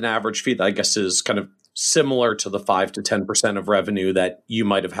out with an average fee that I guess is kind of similar to the 5 to 10% of revenue that you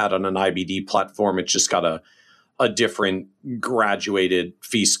might have had on an IBD platform. It's just got a different graduated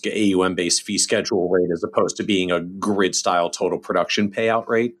AUM-based fee schedule rate as opposed to being a grid-style total production payout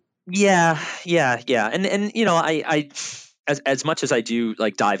rate. Yeah. And I as much as I do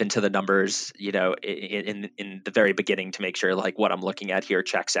like dive into the numbers, in the very beginning to make sure like what I'm looking at here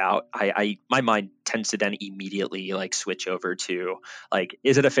checks out, my mind tends to then immediately like switch over to like,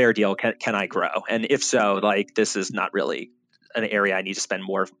 is it a fair deal? Can I grow? And if so, like this is not really an area I need to spend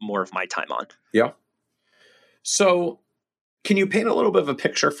more of my time on. Yeah. So can you paint a little bit of a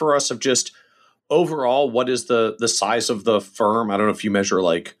picture for us of just overall, what is the size of the firm? I don't know if you measure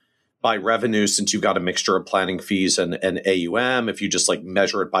like by revenue, since you've got a mixture of planning fees and AUM, if you just like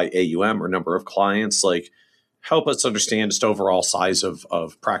measure it by AUM or number of clients, like help us understand just overall size of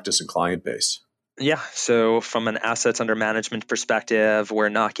practice and client base. Yeah. So from an assets under management perspective, we're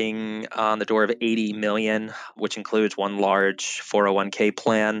knocking on the door of 80 million, which includes one large 401k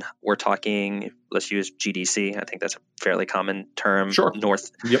plan. We're talking, let's use GDC. I think that's a fairly common term, Sure.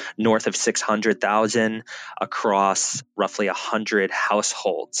 Yep. north of 600,000 across roughly 100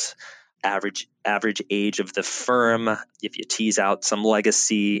 households. Average age of the firm, if you tease out some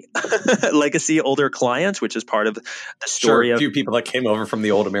legacy older clients, which is part of the story Sure. A of. few people that came over from the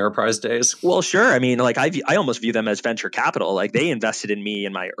old Ameriprise days. Well, sure. I mean, like I almost view them as venture capital. Like they invested in me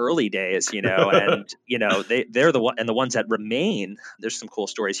in my early days, and they're the one, and the ones that remain. There's some cool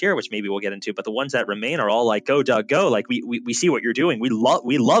stories here, which maybe we'll get into. But the ones that remain are all like, "Go, Doug, go!" Like we see what you're doing. We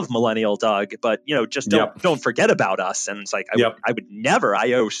love millennial Doug, but just don't forget about us. And it's like I would never.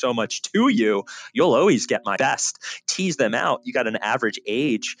 I owe so much to you. You'll always get my best. Tease them out. You got an average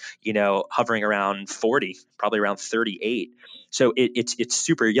age, hovering around 40, probably around 38. So it's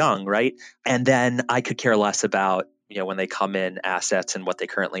super young, right? And then I could care less about when they come in, assets and what they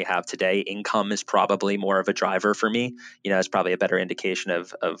currently have today. Income is probably more of a driver for me. It's probably a better indication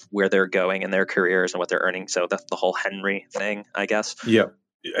of where they're going in their careers and what they're earning. So that's the whole Henry thing, I guess. Yeah.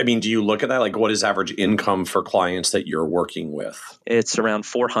 I mean, do you look at that? Like, what is average income for clients that you're working with? It's around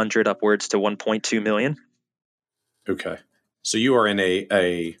 400 upwards to 1.2 million. Okay. So you are in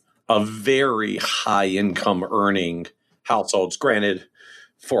a very high income earning households. Granted,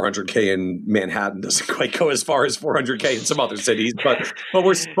 400K in Manhattan doesn't quite go as far as 400K in some other cities, but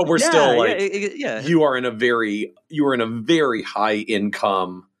we're still like you are in a very high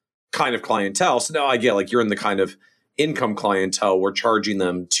income kind of clientele. So now I get like you're in the kind of income clientele. We're charging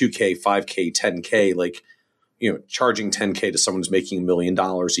them 2K, 5K, 10K. Like, charging 10K to someone who's making $1 million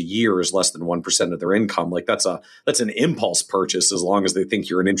a year is less than 1% of their income. Like that's an impulse purchase as long as they think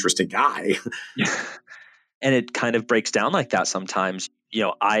you're an interesting guy. And it kind of breaks down like that sometimes.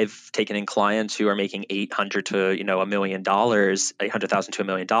 I've taken in clients who are making $800,000 to $1 million, $800,000 to $1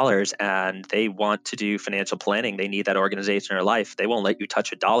 million, and they want to do financial planning. They need that organization in their life. They won't let you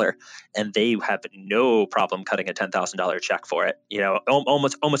touch a dollar, and they have no problem cutting a $10,000 check for it.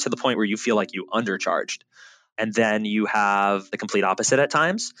 Almost to the point where you feel like you undercharged. And then you have the complete opposite at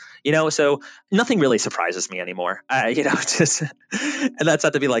times, so nothing really surprises me anymore. And that's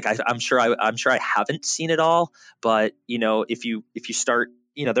not to be like, I'm sure I haven't seen it all, but if you start,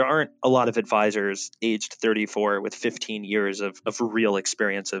 there aren't a lot of advisors aged 34 with 15 years of real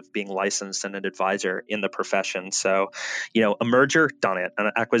experience of being licensed and an advisor in the profession. So, a merger, done it.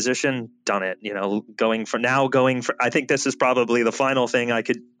 An acquisition, done it. Going for, I think this is probably the final thing I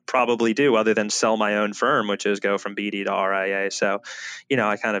could probably do other than sell my own firm, which is go from BD to RIA. So,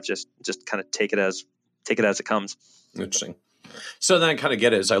 I kind of just kind of take it as it comes. Interesting. So then I kind of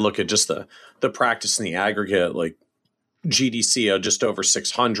get it as I look at just the practice in the aggregate, like GDC just over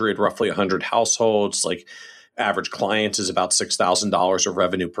 600, roughly 100 households. Like average client is about $6,000 of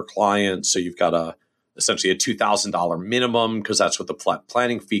revenue per client. So you've got essentially a $2,000 minimum because that's what the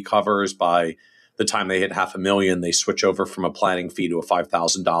planning fee covers. By the time they hit $500,000, they switch over from a planning fee to a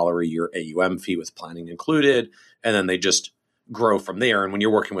 $5,000 a year AUM fee with planning included. And then they just grow from there. And when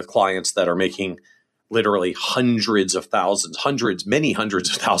you're working with clients that are making literally many hundreds of thousands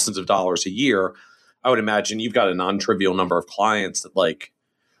of dollars a year, I would imagine you've got a non-trivial number of clients that like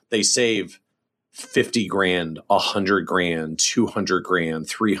they save $50,000, $100,000,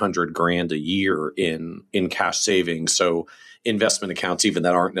 $200,000, $300,000 a year in cash savings. So investment accounts, even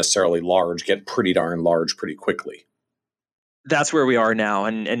that aren't necessarily large, get pretty darn large pretty quickly. That's where we are now.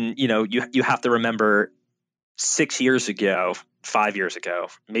 And you have to remember 6 years ago, 5 years ago,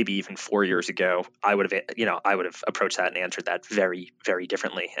 maybe even 4 years ago, I would have approached that and answered that very, very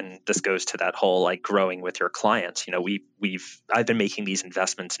differently. And this goes to that whole like growing with your clients. I've been making these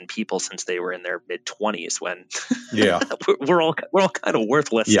investments in people since they were in their mid-20s when we're all kind of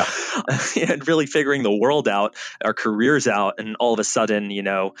worthless. Yeah. And really figuring the world out, our careers out, and all of a sudden,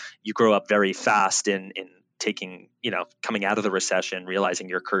 you grow up very fast in taking, coming out of the recession, realizing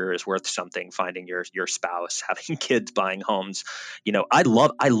your career is worth something, finding your spouse, having kids, buying homes. I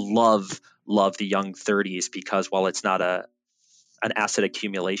love the young 30s because while it's not an asset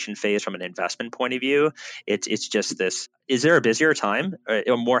accumulation phase from an investment point of view, it's just this, is there a busier time,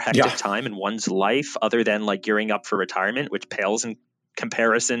 a more hectic time in one's life other than like gearing up for retirement, which pales in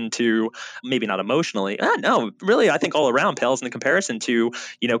comparison to, maybe not emotionally, no, really, I think all around pales in comparison to,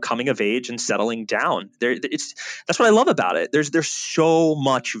 coming of age and settling down. That's what I love about it. There's so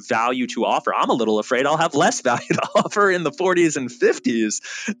much value to offer. I'm a little afraid I'll have less value to offer in the 40s and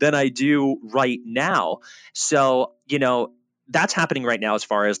 50s than I do right now. So, that's happening right now as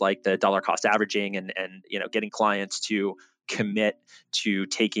far as like the dollar cost averaging and getting clients to commit to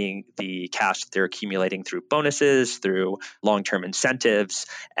taking the cash that they're accumulating through bonuses, through long-term incentives,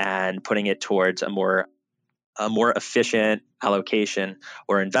 and putting it towards a more efficient allocation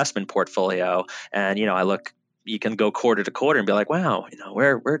or investment portfolio. And you can go quarter to quarter and be like, wow,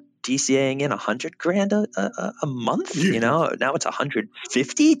 we're DCAing in $100,000 a month. Now it's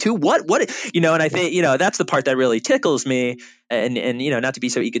 150 to what, and I think, that's the part that really tickles me. And not to be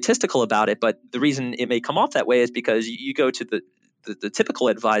so egotistical about it, but the reason it may come off that way is because you go to the typical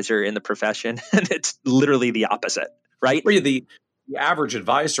advisor in the profession and it's literally the opposite, right? Where the average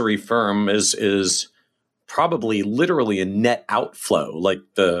advisory firm is probably literally a net outflow. Like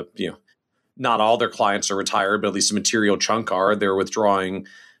not all their clients are retired, but at least a material chunk are. They're withdrawing,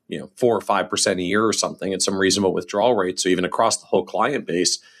 4 or 5% a year or something at some reasonable withdrawal rate. So even across the whole client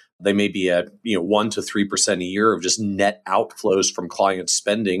base, they may be at 1 to 3% a year of just net outflows from client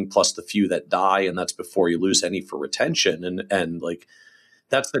spending, plus the few that die, and that's before you lose any for retention. And like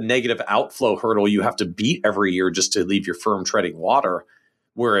that's the negative outflow hurdle you have to beat every year just to leave your firm treading water.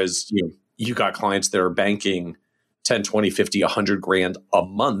 Whereas you got clients that are banking 10, 20, 50, 100 grand a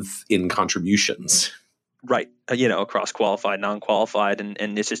month in contributions. Right. Across qualified, non-qualified,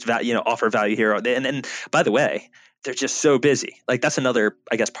 and it's just offer value here. And by the way, they're just so busy. Like that's another,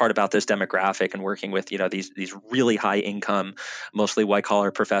 I guess, part about this demographic and working with, these really high income, mostly white collar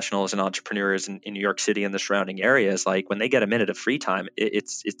professionals and entrepreneurs in New York City and the surrounding areas. Like when they get a minute of free time,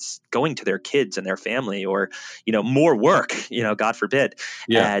 it's going to their kids and their family or, more work, God forbid.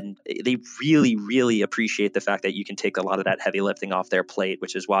 Yeah. And they really, really appreciate the fact that you can take a lot of that heavy lifting off their plate,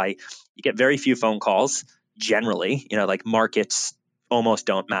 which is why you get very few phone calls generally, like markets almost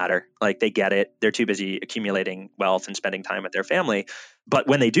don't matter. Like they get it. They're too busy accumulating wealth and spending time with their family. But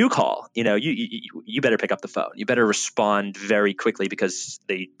when they do call, you better pick up the phone. You better respond very quickly because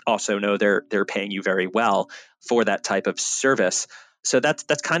they also know they're paying you very well for that type of service. So that's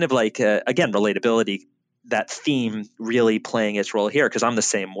kind of like, again, relatability, that theme really playing its role here because I'm the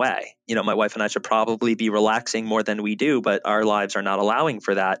same way. My wife and I should probably be relaxing more than we do, but our lives are not allowing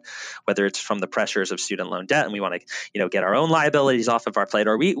for that, whether it's from the pressures of student loan debt and we want to, get our own liabilities off of our plate,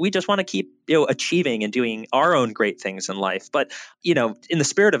 or we just want to keep, achieving and doing our own great things in life. But, in the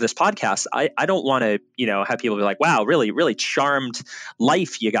spirit of this podcast, I don't want to, have people be like, wow, really, really charmed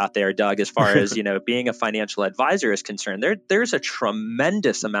life you got there, Doug, as far as, being a financial advisor is concerned. There's a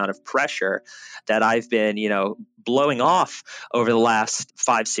tremendous amount of pressure that I've been, blowing off over the last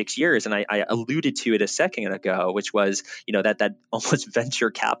 5-6 years. And I alluded to it a second ago, which was, that almost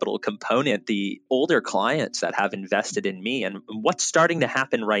venture capital component, the older clients that have invested in me. And what's starting to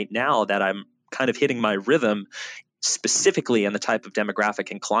happen right now that I'm kind of hitting my rhythm specifically on the type of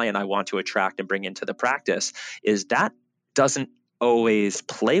demographic and client I want to attract and bring into the practice is that doesn't always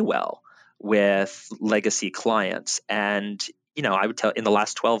play well with legacy clients. And I would tell in the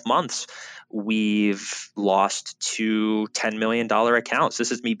last 12 months, we've lost 2 $10 million accounts.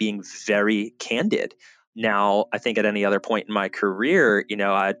 This is me being very candid. Now, I think at any other point in my career,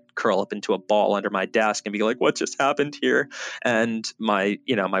 I'd curl up into a ball under my desk and be like, what just happened here? And my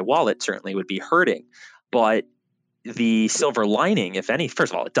wallet certainly would be hurting. But the silver lining, if any,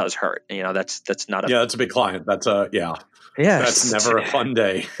 first of all, it does hurt. That's not a... Yeah, that's a big client. That's Yeah, that's never a fun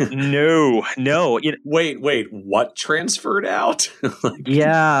day. No. Wait, what transferred out?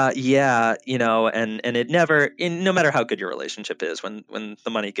 Yeah. And it never, no matter how good your relationship is, when the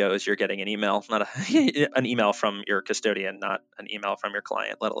money goes, you're getting an email, not an email from your custodian, not an email from your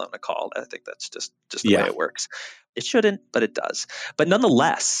client, let alone a call. I think that's just the way it works. It shouldn't, but it does. But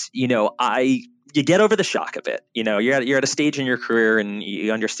nonetheless, you get over the shock of it. You're at a stage in your career and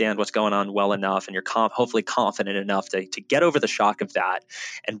you understand what's going on well enough, and you're hopefully confident enough to get over the shock of that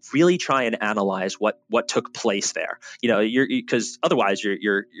and really try and analyze what took place there. Because otherwise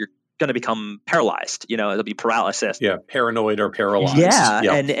you're going to become paralyzed. It'll be paralysis. Yeah, paranoid or paralyzed. Yeah.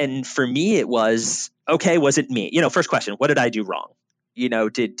 And for me, it was, okay, was it me? First question, what did I do wrong?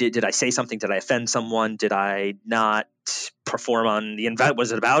 Did I say something? Did I offend someone? Did I not perform on the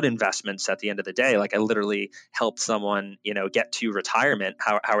was it about investments at the end of the day? Like I literally helped someone, get to retirement.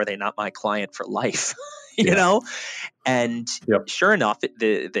 How are they not my client for life? you know? And sure enough,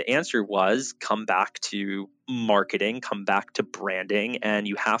 the answer was come back to marketing, come back to branding, and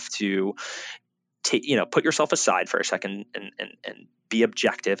you have to put yourself aside for a second and be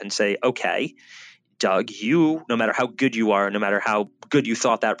objective and say, okay, Doug, no matter how good you are, no matter how good you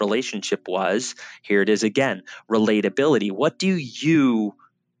thought that relationship was, here it is again, relatability. What do you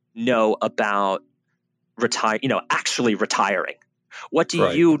know about actually retiring? What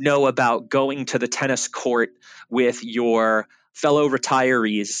do you know about going to the tennis court with your fellow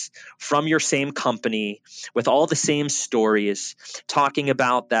retirees from your same company with all the same stories, talking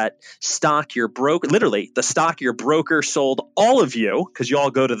about that stock your broker, literally the stock your broker sold all of you, because you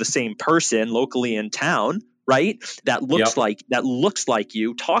all go to the same person locally in town, right? That looks like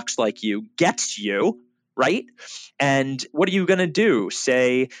you, talks like you, gets you, right? And what are you going to do?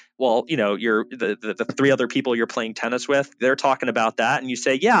 Say, well, you're the three other people you're playing tennis with, they're talking about that. And you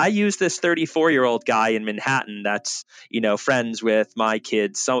say, yeah, I use this 34-year-old guy in Manhattan that's, friends with my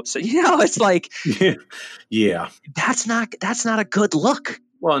kids. So, it's like, yeah, that's not a good look.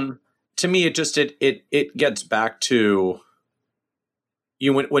 Well, to me, it gets back to,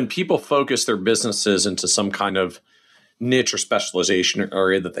 when people focus their businesses into some kind of niche or specialization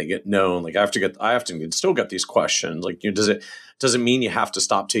area that they get known. Like I often still get these questions. Like, does it mean you have to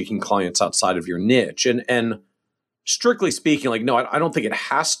stop taking clients outside of your niche? And strictly speaking, like, no, I don't think it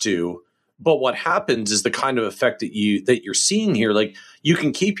has to. But what happens is the kind of effect that you're seeing here. Like, you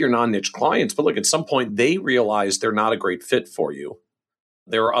can keep your non-niche clients, but look, at some point they realize they're not a great fit for you.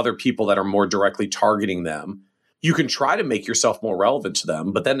 There are other people that are more directly targeting them. You can try to make yourself more relevant to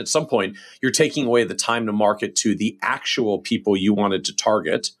them, but then at some point you're taking away the time to market to the actual people you wanted to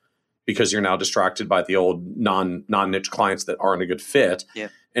target because you're now distracted by the old non-niche clients that aren't a good fit. Yeah.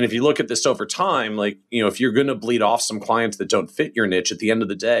 And if you look at this over time, like, if you're going to bleed off some clients that don't fit your niche at the end of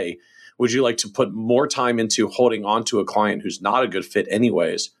the day, would you like to put more time into holding on to a client who's not a good fit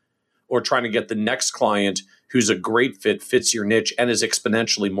anyways, or trying to get the next client who's a great fit, fits your niche, and is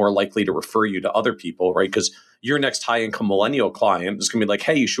exponentially more likely to refer you to other people, right? Because your next high-income millennial client is going to be like,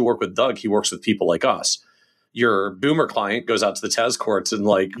 hey, you should work with Doug. He works with people like us. Your boomer client goes out to the tennis courts and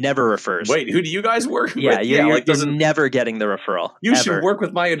like never refers. Wait, who do you guys work with? You're never getting the referral. You should work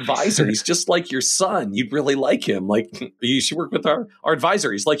with my advisor. He's just like your son. You'd really like him. Like, you should work with our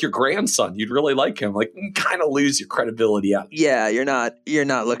advisor. He's like your grandson. You'd really like him. Like, you kind of lose your credibility out. Yeah, you're not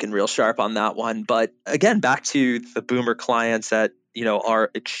looking real sharp on that one. But again, back to the boomer clients that are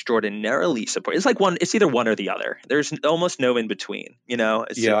extraordinarily supportive. It's either one or the other. There's almost no in between.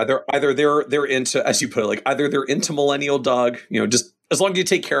 Either they're into, as you put it, like either they're into millennial Doug, just as long as you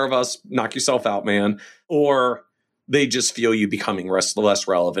take care of us, knock yourself out, man, or they just feel you becoming less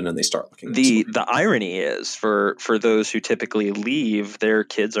relevant and they start looking. The irony is for those who typically leave, their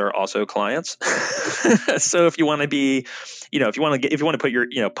kids are also clients. So if you want to be, if you want to put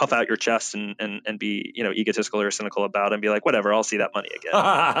your, puff out your chest and be, egotistical or cynical about it and be like, whatever, I'll see that money again.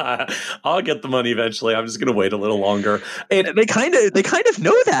 I'll get the money eventually. I'm just going to wait a little longer. And they kind of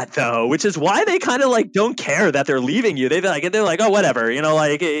know that though, which is why they kind of like don't care that they're leaving you. They're like, oh, whatever,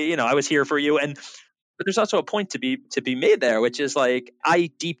 I was here for you. But there's also a point to be made there, which is like, I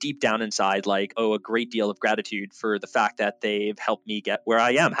deep down inside, like, owe a great deal of gratitude for the fact that they've helped me get where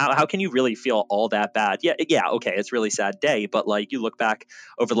I am. How can you really feel all that bad? Yeah, okay, it's a really sad day, but like, you look back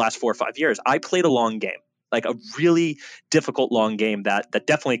over the last 4 or 5 years, I played a long game. Like a really difficult long game that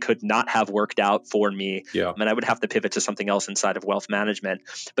definitely could not have worked out for me. Yeah. And I would have to pivot to something else inside of wealth management.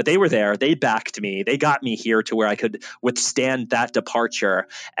 But they were there. They backed me. They got me here to where I could withstand that departure.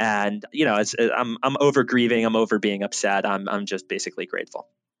 And, I'm over grieving. I'm over being upset. I'm just basically grateful.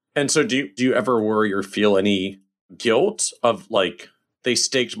 And so do you ever worry or feel any guilt of like, they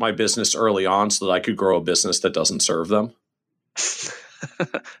staked my business early on so that I could grow a business that doesn't serve them?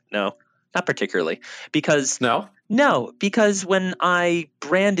 No. Not particularly, because because when I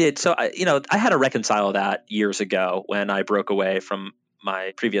branded, so I had to reconcile that years ago when I broke away from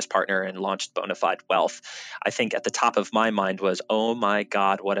my previous partner and launched Bonafide Wealth. I think at the top of my mind was, oh my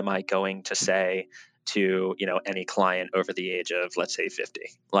God, what am I going to say to any client over the age of, let's say, 50?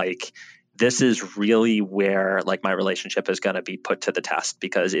 Like, this is really where like my relationship is going to be put to the test,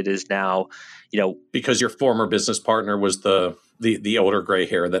 because it is now, because your former business partner was the older gray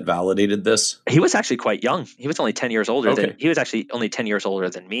hair that validated this. He was actually quite young. He was only 10 years older. Okay. He was actually only 10 years older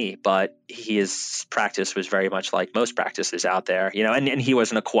than me, but his practice was very much like most practices out there, and he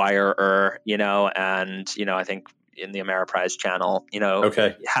was an acquirer, and, I think in the Ameriprise channel,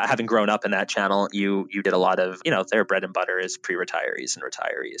 okay. Having grown up in that channel, you did a lot of, their bread and butter is pre-retirees and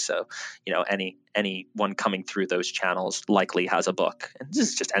retirees. So, anyone coming through those channels likely has a book. And this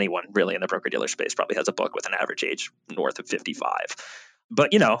is just anyone really in the broker dealer space probably has a book with an average age north of 55.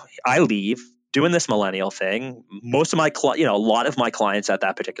 But, I leave doing this millennial thing. Most of my, a lot of my clients at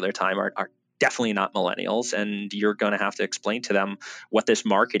that particular time are definitely not millennials, and you're going to have to explain to them what this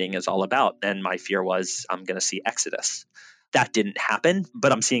marketing is all about. And my fear was I'm going to see exodus. That didn't happen,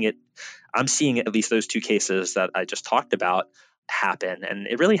 but I'm seeing at least those two cases that I just talked about happen, and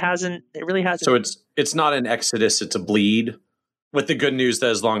it really hasn't. So it's not an exodus; it's a bleed. With the good news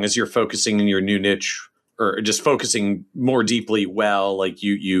that as long as you're focusing in your new niche or just focusing more deeply, well, like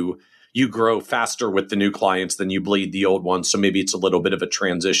you grow faster with the new clients than you bleed the old ones. So maybe it's a little bit of a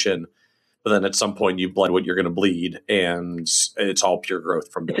transition, but then at some point you bled what you're going to bleed, and it's all pure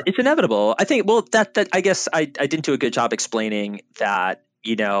growth from there. It's inevitable. I think, well, that I guess I didn't do a good job explaining that,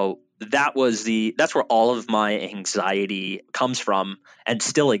 that's where all of my anxiety comes from and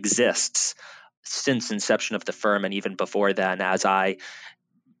still exists since inception of the firm. And even before then, as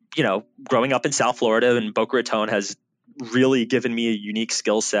growing up in South Florida, and Boca Raton has really given me a unique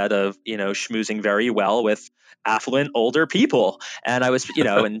skill set of, schmoozing very well with affluent older people. And I was,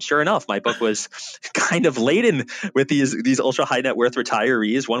 and sure enough, my book was kind of laden with these ultra high net worth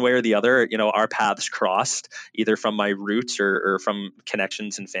retirees. One way or the other, our paths crossed, either from my roots or from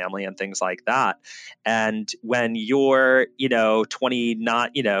connections and family and things like that. And when you're, 20,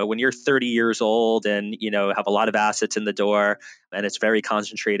 when you're 30 years old and, have a lot of assets in the door, and it's very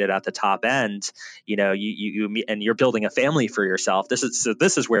concentrated at the top end, you and you're building a family for yourself. This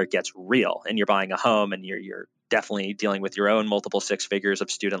is where it gets real, and you're buying a home, and you're definitely dealing with your own multiple six figures of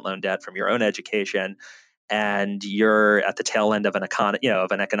student loan debt from your own education, and you're at the tail end of an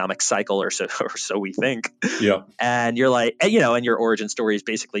economic cycle, or so we think. Yeah. And you're like, and your origin story is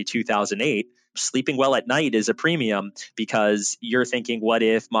basically 2008. Sleeping well at night is a premium, because you're thinking, what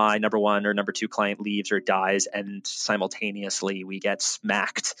if my number one or number two client leaves or dies, and simultaneously we get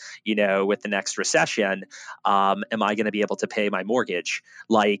smacked, with the next recession? Am I going to be able to pay my mortgage?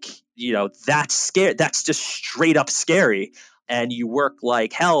 That's scary. That's just straight up scary. And you work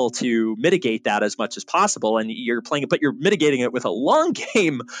like hell to mitigate that as much as possible. And you're playing it, but you're mitigating it with a long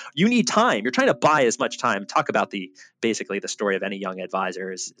game. You need time. You're trying to buy as much time. Talk about basically the story of any young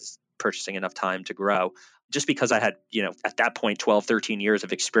advisor is purchasing enough time to grow. Just because I had, at that point, 12, 13 years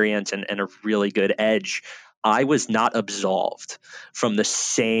of experience and a really good edge, I was not absolved from the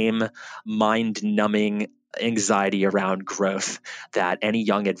same mind-numbing anxiety around growth that any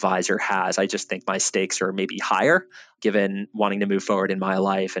young advisor has. I just think my stakes are maybe higher, given wanting to move forward in my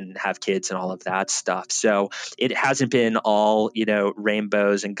life and have kids and all of that stuff. So it hasn't been all,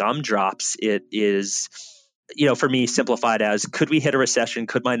 rainbows and gumdrops. It is, for me, simplified as, could we hit a recession?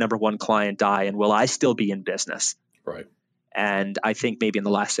 Could my number one client die? And will I still be in business? Right. And I think maybe in the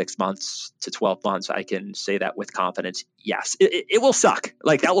last 6 months to 12 months, I can say that with confidence. Yes, it will suck.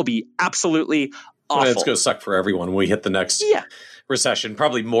 Like, that will be absolutely awful. It's going to suck for everyone when we hit the next recession,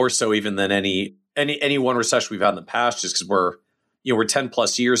 probably more so even than any one recession we've had in the past, just because we're 10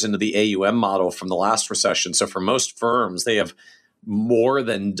 plus years into the AUM model from the last recession. So for most firms, they have more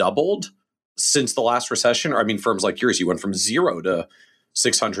than doubled since the last recession. Or, I mean, firms like yours, you went from 0 to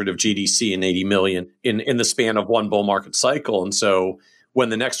 600 of GDC and 80 million in the span of one bull market cycle. And so when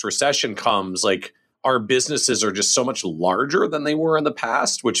the next recession comes, like, our businesses are just so much larger than they were in the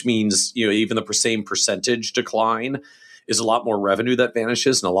past, which means, even the same percentage decline is a lot more revenue that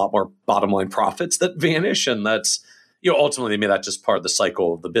vanishes and a lot more bottom line profits that vanish. And that's, ultimately, maybe that's just part of the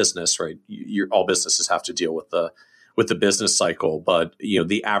cycle of the business, right? All businesses have to deal with the business cycle, but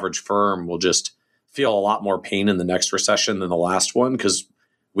the average firm will just feel a lot more pain in the next recession than the last one, because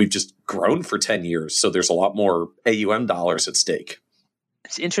we've just grown for 10 years. So there's a lot more AUM dollars at stake.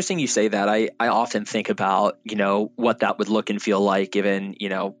 It's interesting you say that. I often think about, what that would look and feel like, given,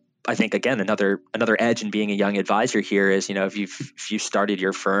 I think, again, another edge in being a young advisor here is, if you started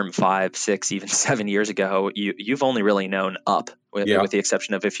your firm 5, 6, even 7 years ago, you've only really known up, with the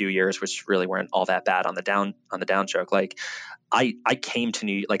exception of a few years, which really weren't all that bad on the downstroke. Like, I came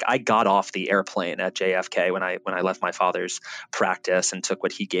to I got off the airplane at JFK when I left my father's practice and took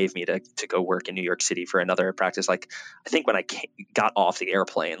what he gave me to go work in New York City for another practice. Like, I think when I got off the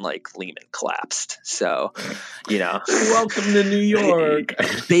airplane, like, Lehman collapsed. So, welcome to New York.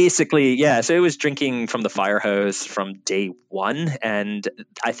 Basically, yeah. So it was drinking from the fire hose from day one, and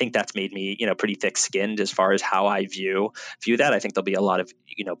I think that's made me, pretty thick-skinned as far as how I view that. I think there'll be a lot of,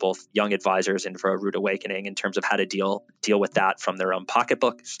 both young advisors in for a rude awakening in terms of how to deal with that from their own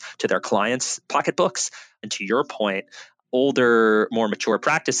pocketbooks to their clients' pocketbooks. And to your point, older, more mature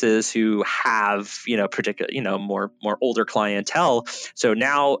practices who have, particular, more older clientele. So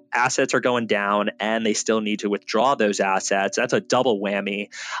now assets are going down and they still need to withdraw those assets. That's a double whammy.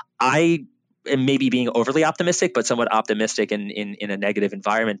 I am maybe being overly optimistic, but somewhat optimistic in a negative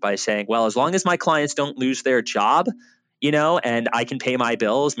environment by saying, well, as long as my clients don't lose their job, and I can pay my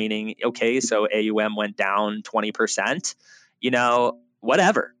bills, meaning, okay, so AUM went down 20%,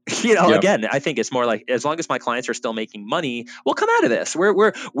 whatever. Again, I think it's more like, as long as my clients are still making money, we'll come out of this.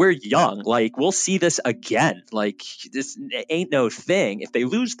 We're young. Like, we'll see this again. Like, this ain't no thing. If they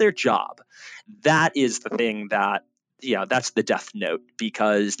lose their job, that is the thing that that's the death note,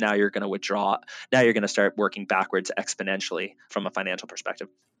 because now you're going to withdraw. Now you're going to start working backwards exponentially from a financial perspective.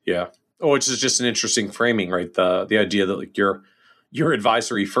 Yeah. Oh, which is just an interesting framing, right? The idea that like your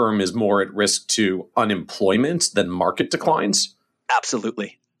advisory firm is more at risk to unemployment than market declines.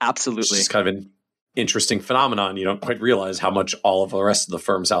 Absolutely. Which is kind of an interesting phenomenon. You don't quite realize how much all of the rest of the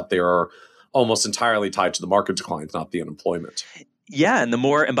firms out there are almost entirely tied to the market declines, not the unemployment. Yeah, and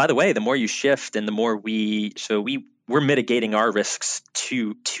by the way, the more you shift and the more we're mitigating our risks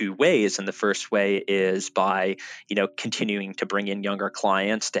two ways. And the first way is by, continuing to bring in younger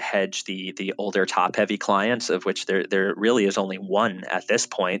clients to hedge the older top heavy clients, of which there really is only one at this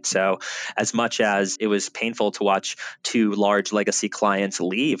point. So as much as it was painful to watch two large legacy clients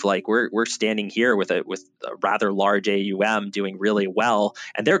leave, like we're standing here with a rather large AUM doing really well,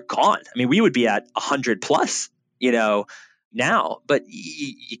 and they're gone. I mean, we would be at 100 plus, now, but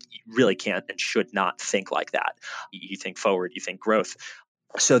you really can't and should not think like that. You think forward, you think growth.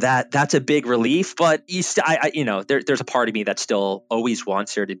 So that's a big relief. But there's a part of me that still always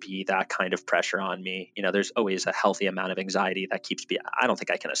wants there to be that kind of pressure on me. There's always a healthy amount of anxiety that keeps me. I don't think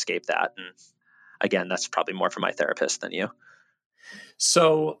I can escape that. And again, that's probably more for my therapist than you.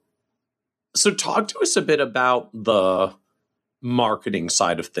 So talk to us a bit about the marketing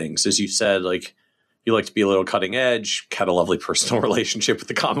side of things. As you said, like, you like to be a little cutting edge, had a lovely personal relationship with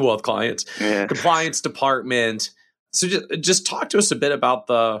the Commonwealth clients, compliance department. So just talk to us a bit about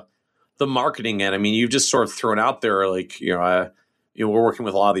the marketing end. I mean, you've just sort of thrown out there, like, we're working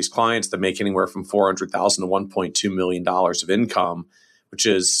with a lot of these clients that make anywhere from $400,000 to $1.2 million of income, which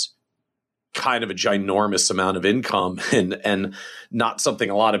is kind of a ginormous amount of income and not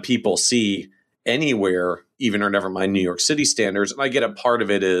something a lot of people see anywhere, even or never mind New York City standards. And I get a part of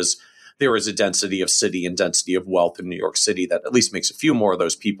it is there is a density of city and density of wealth in New York City that at least makes a few more of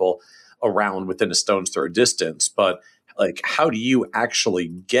those people around within a stone's throw distance. But like, how do you actually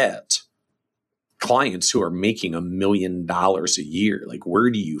get clients who are making $1 million a year? Like, where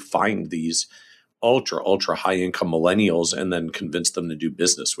do you find these ultra high income millennials and then convince them to do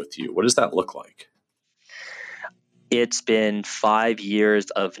business with you? What does that look like? It's been 5 years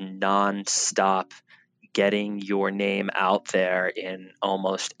of nonstop getting your name out there in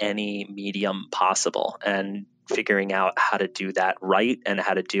almost any medium possible and figuring out how to do that right and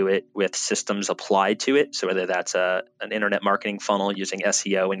how to do it with systems applied to it. So whether that's an internet marketing funnel using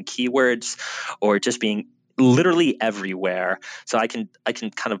SEO and keywords, or just being literally everywhere. So I can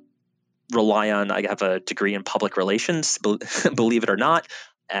kind of rely on, I have a degree in public relations, believe it or not.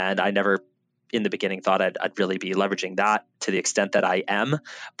 And I never in the beginning thought I'd really be leveraging that to the extent that I am,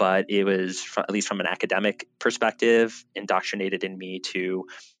 but it was, at least from an academic perspective, indoctrinated in me to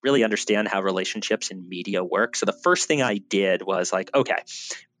really understand how relationships in media work. So the first thing I did was like, okay,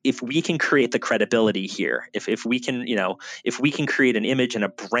 if we can create the credibility here, if we can, if we can create an image and a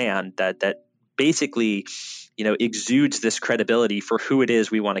brand that basically, exudes this credibility for who it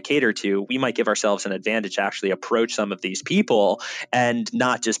is we want to cater to, we might give ourselves an advantage to actually approach some of these people and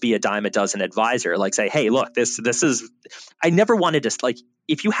not just be a dime a dozen advisor. Like say, hey, look, this is, I never wanted to, like,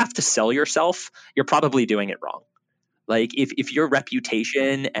 if you have to sell yourself, you're probably doing it wrong. Like if your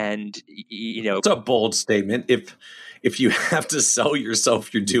reputation and, it's a bold statement. If you have to sell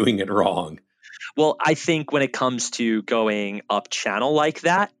yourself, you're doing it wrong. Well, I think when it comes to going up channel like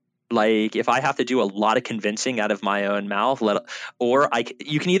that, like if I have to do a lot of convincing out of my own mouth,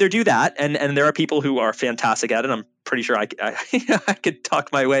 you can either do that, and there are people who are fantastic at it. I'm pretty sure I could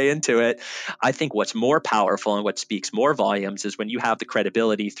talk my way into it. I think what's more powerful and what speaks more volumes is when you have the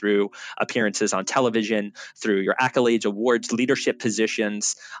credibility through appearances on television, through your accolades, awards, leadership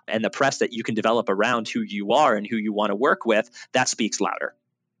positions, and the press that you can develop around who you are and who you want to work with. That speaks louder.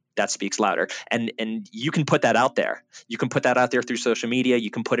 And you can put that out there. You can put that out there through social media. You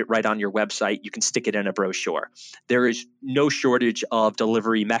can put it right on your website. You can stick it in a brochure. There is no shortage of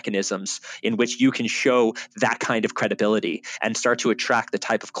delivery mechanisms in which you can show that kind of credibility and start to attract the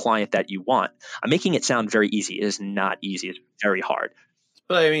type of client that you want. I'm making it sound very easy. It is not easy. It's very hard.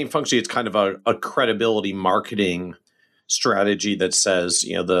 But I mean, functionally, it's kind of a credibility marketing strategy that says,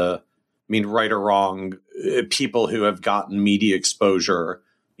 right or wrong, people who have gotten media exposure,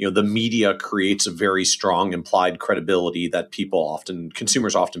 the media creates a very strong implied credibility that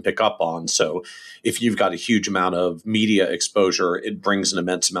consumers often pick up on. So if you've got a huge amount of media exposure, it brings an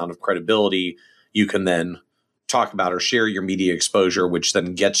immense amount of credibility. You can then talk about or share your media exposure, which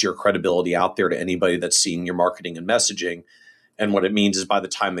then gets your credibility out there to anybody that's seeing your marketing and messaging. And what it means is by the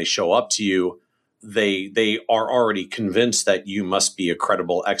time they show up to you, they are already convinced that you must be a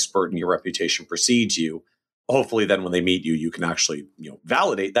credible expert and your reputation precedes you. hopefully then when they meet you, you can actually,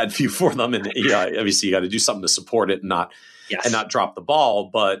 validate that view for them. And obviously you got to do something to support it and not drop the ball.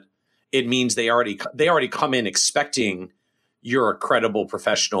 But it means they already come in expecting you're a credible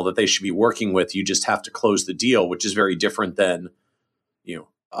professional that they should be working with. You just have to close the deal, which is very different than,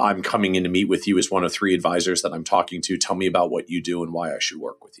 I'm coming in to meet with you as one of 3 advisors that I'm talking to. Tell me about what you do and why I should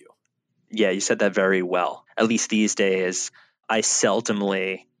work with you. Yeah, you said that very well. At least these days, I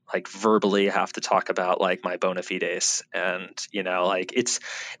seldomly verbally have to talk about my bona fides. And, it's,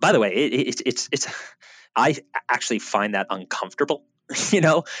 by the way, it's I actually find that uncomfortable.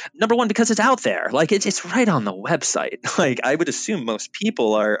 Number one, because it's out there, it's right on the website. I would assume most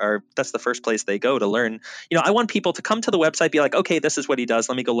people are that's the first place they go to learn. I want people to come to the website, be like, okay, this is what he does.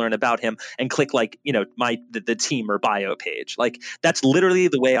 Let me go learn about him, and click the team or bio page. That's literally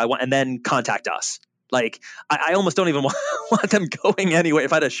the way I want, and then contact us. I almost don't even want them going anyway.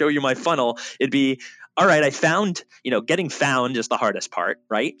 If I had to show you my funnel, it'd be, all right, I found, getting found is the hardest part,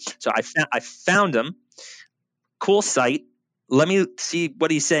 right? So I found him. Cool site. Let me see what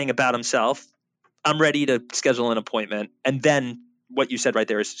he's saying about himself. I'm ready to schedule an appointment. And then what you said right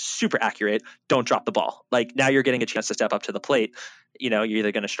there is super accurate. Don't drop the ball. Now you're getting a chance to step up to the plate. You're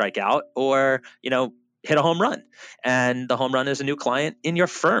either going to strike out or, hit a home run. And the home run is a new client in your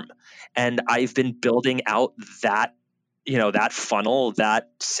firm. And I've been building out that, that funnel,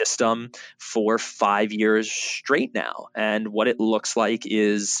 that system for 5 years straight now. And what it looks like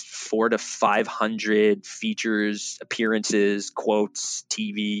is 400 to 500 features, appearances, quotes,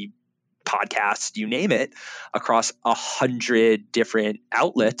 TV, podcasts, you name it, across 100 different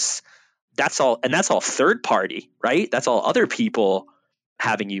outlets. That's all. And that's all third party, right? That's all other people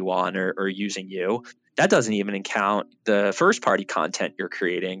having you on or using you. That doesn't even count the first party content you're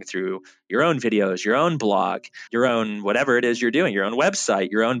creating through your own videos, your own blog, your own whatever it is you're doing, your own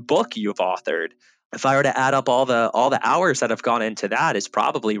website, your own book you've authored. If I were to add up all the hours that have gone into that, it's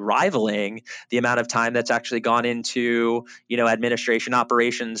probably rivaling the amount of time that's actually gone into, administration,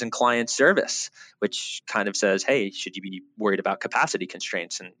 operations, and client service, which kind of says, hey, should you be worried about capacity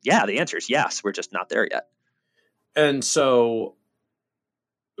constraints? And yeah, the answer is yes. We're just not there yet. And so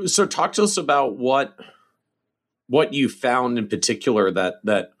talk to us about what you found in particular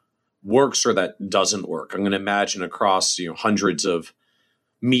that works or that doesn't work. I'm going to imagine across hundreds of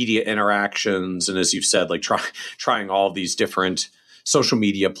media interactions, and as you've said, trying all of these different social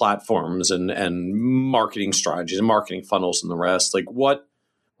media platforms and marketing strategies and marketing funnels and the rest. What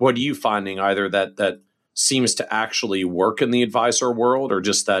are you finding either that seems to actually work in the advisor world, or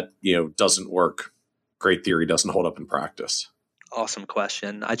just that doesn't work? Great theory doesn't hold up in practice. Awesome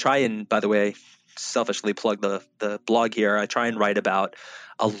question. I try and, by the way, selfishly plug the blog here. I try and write about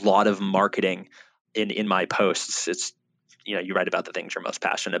a lot of marketing in my posts. It's, you write about the things you're most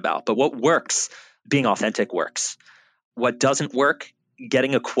passionate about. But what works, being authentic works. What doesn't work,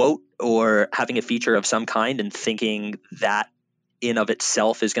 getting a quote or having a feature of some kind and thinking that in of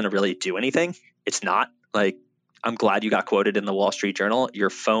itself is going to really do anything. It's not. I'm glad you got quoted in the Wall Street Journal. Your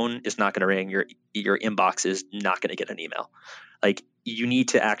phone is not going to ring. Your inbox is not going to get an email. You need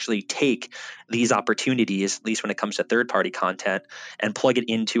to actually take these opportunities, at least when it comes to third-party content, and plug it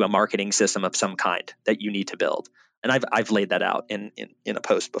into a marketing system of some kind that you need to build. And I've laid that out in a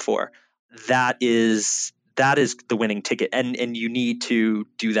post before. That is the winning ticket, and you need to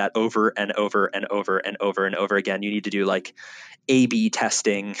do that over and over and over and over and over again. You need to do A/B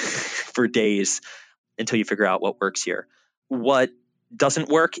testing for days until you figure out what works here. What doesn't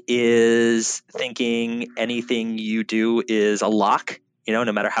work is thinking anything you do is a lock, no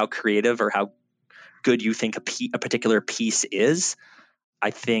matter how creative or how good you think a particular piece is.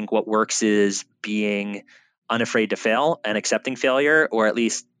 I think what works is being unafraid to fail and accepting failure, or at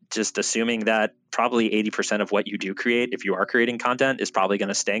least just assuming that probably 80% of what you do create, if you are creating content, is probably going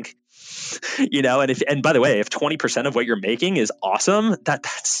to stink. And by the way, if 20% of what you're making is awesome,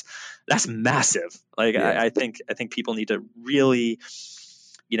 that's massive. I think people need to really,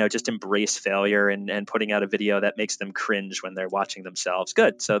 just embrace failure and putting out a video that makes them cringe when they're watching themselves.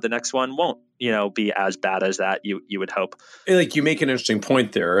 Good. So the next one won't, be as bad as that. You would hope. You make an interesting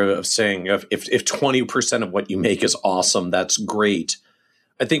point there of saying if 20% of what you make is awesome, that's great.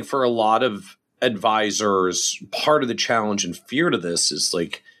 I think for a lot of advisors, part of the challenge and fear to this is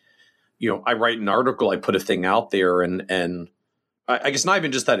I write an article, I put a thing out there, and I guess not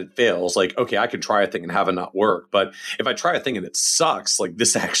even just that it fails. Okay, I could try a thing and have it not work. But if I try a thing and it sucks,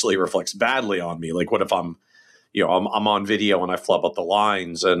 this actually reflects badly on me. What if I'm on video and I flub up the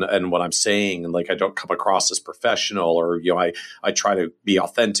lines and what I'm saying, and I don't come across as professional, or, I try to be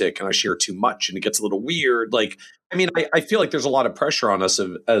authentic and I share too much and it gets a little weird. I feel like there's a lot of pressure on us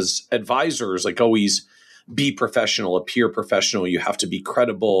as advisors, always be professional, appear professional. You have to be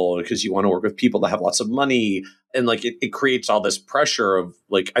credible because you want to work with people that have lots of money. And like it creates all this pressure of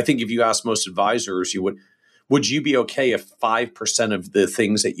like, I think if you ask most advisors, would you be okay if 5% of the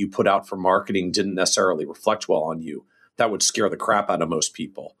things that you put out for marketing didn't necessarily reflect well on you? That would scare the crap out of most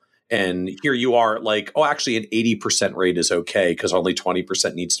people. And here you are like, oh, actually an 80% rate is okay because only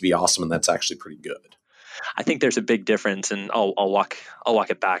 20% needs to be awesome. And that's actually pretty good. I think there's a big difference, and I'll walk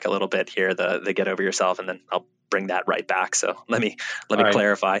it back a little bit here. The get over yourself, and then I'll bring that right back. So let me right.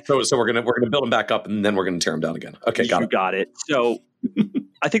 clarify. So we're gonna build them back up, and then we're gonna tear them down again. Okay, got it. So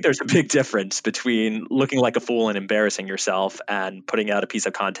I think there's a big difference between looking like a fool and embarrassing yourself and putting out a piece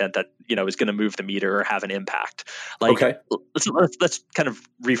of content that is going to move the meter or have an impact. Like, okay, let's kind of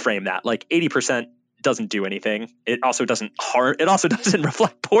reframe that. Like 80% doesn't do anything. It also doesn't harm. It also doesn't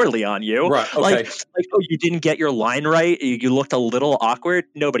reflect poorly on you. Right. Okay. Like, oh, you didn't get your line right. You looked a little awkward.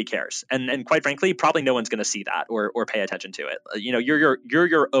 Nobody cares. And quite frankly, probably no one's going to see that or pay attention to it. You're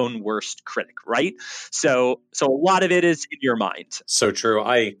your own worst critic, right? So a lot of it is in your mind. So true.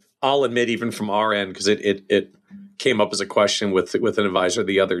 I'll admit, even from our end, because it came up as a question with an advisor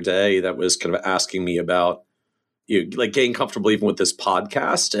the other day that was kind of asking me about like getting comfortable even with this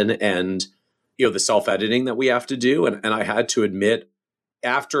podcast and the self-editing that we have to do. And I had to admit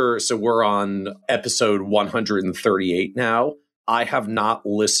so we're on episode 138 now. I have not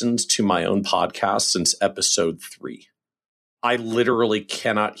listened to my own podcast since episode 3. I literally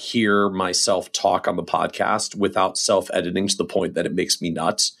cannot hear myself talk on the podcast without self-editing to the point that it makes me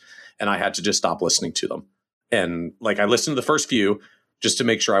nuts. And I had to just stop listening to them. And like I listened to the first few just to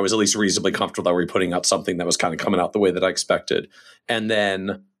make sure I was at least reasonably comfortable that we were putting out something that was kind of coming out the way that I expected. And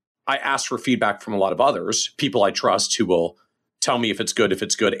then I asked for feedback from a lot of others, people I trust who will tell me if it's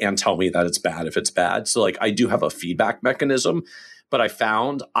good, and tell me that it's bad if it's bad. So like I do have a feedback mechanism, but I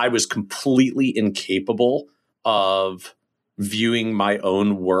found I was completely incapable of viewing my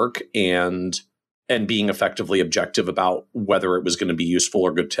own work and being effectively objective about whether it was going to be useful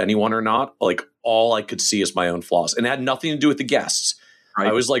or good to anyone or not. Like all I could see is my own flaws, and it had nothing to do with the guests. Right.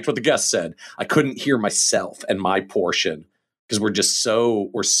 I was like what the guests said. I couldn't hear myself and my portion because we're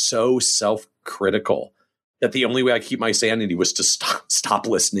so self-critical that the only way I keep my sanity was to stop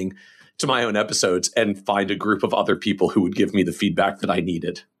listening to my own episodes and find a group of other people who would give me the feedback that I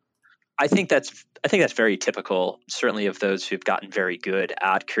needed. I think that's very typical, certainly of those who've gotten very good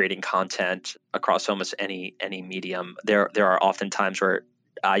at creating content across almost any medium. There are often times where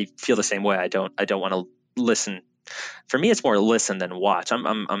I feel the same way. I don't want to listen. For me, it's more listen than watch.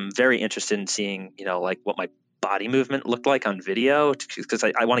 I'm very interested in seeing like what my body movement looked like on video because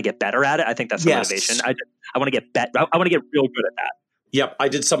I want to get better at it. I think that's the motivation. I want to get better. I want to get real good at that. Yep, I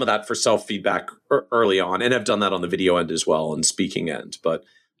did some of that for self-feedback early on, and I've done that on the video end as well and speaking end, but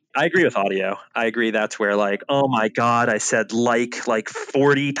I agree with audio. I agree that's where like, oh my God, I said like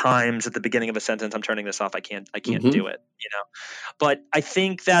 40 times at the beginning of a sentence. I'm turning this off. I can't do it, But I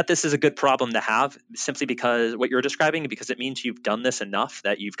think that this is a good problem to have simply because what you're describing, because it means you've done this enough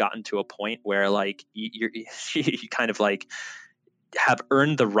that you've gotten to a point where like you kind of like have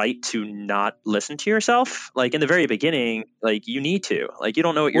earned the right to not listen to yourself. Like in the very beginning, like you need to, like you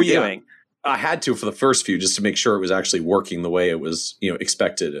don't know what you're doing. I had to for the first few just to make sure it was actually working the way it was,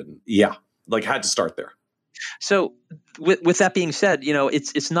 expected. And had to start there. So with that being said,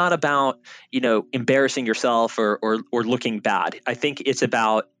 it's not about, embarrassing yourself or looking bad. I think it's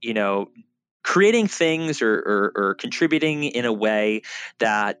about, creating things or contributing in a way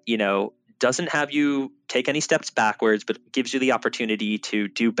that, doesn't have you take any steps backwards, but gives you the opportunity to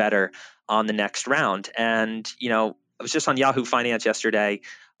do better on the next round. And, I was just on Yahoo Finance yesterday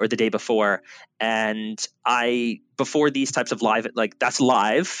or the day before. And before these types of live, like that's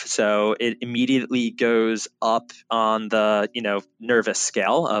live. So it immediately goes up on the, nervous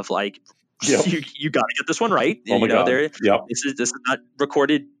scale of like, yep. you got to get this one right. Oh my God. Yep. This is not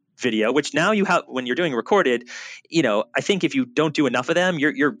recorded video, which now you have when you're doing recorded, I think if you don't do enough of them,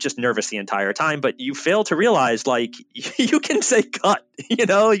 you're just nervous the entire time, but you fail to realize like you can say cut,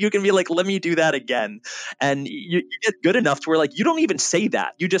 you can be like, let me do that again. And you get good enough to where like, you don't even say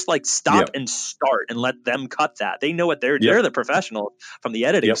that. You just like stop and start and let them cut that. They know what they're the professional from the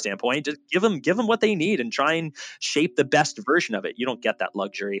editing standpoint. Just give them what they need and try and shape the best version of it. You don't get that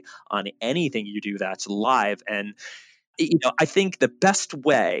luxury on anything you do that's live. And I think the best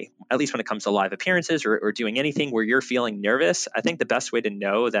way, at least when it comes to live appearances or doing anything where you're feeling nervous, I think the best way to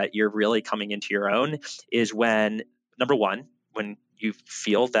know that you're really coming into your own is when, number one, when you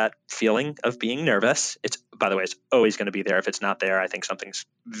feel that feeling of being nervous. By the way, it's always going to be there. If it's not there, I think something's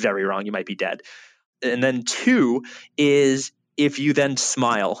very wrong. You might be dead. And then two is if you then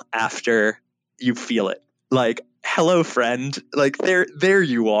smile after you feel it. like, hello, friend. Like, there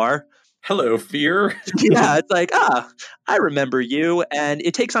you are. Hello, fear. Yeah, it's like, I remember you. And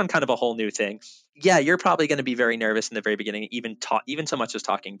it takes on kind of a whole new thing. Yeah, you're probably going to be very nervous in the very beginning, even so much as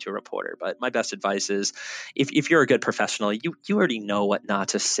talking to a reporter. But my best advice is, if you're a good professional, you already know what not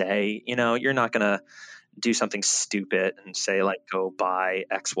to say. You're not going to do something stupid and say, like, go buy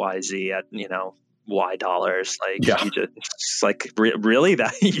XYZ at, Y dollars. Like, Yeah. you just like, really,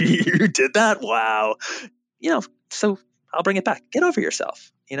 that you did that? Wow. So I'll bring it back. Get over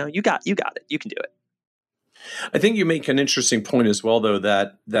yourself. You got it. You can do it. I think you make an interesting point as well, though,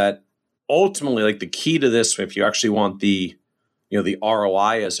 that ultimately, like, the key to this, if you actually want the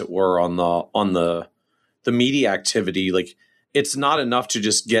ROI, as it were, on the media activity, like, it's not enough to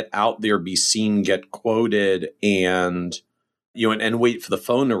just get out there, be seen, get quoted, and and wait for the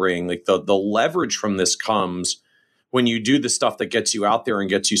phone to ring. Like, the leverage from this comes when you do the stuff that gets you out there and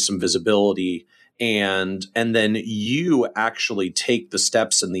gets you some visibility, and then you actually take the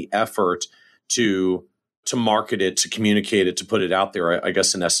steps and the effort to market it, to communicate it, to put it out there. I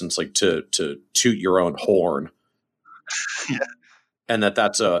guess in essence, like, to toot your own horn. Yeah. And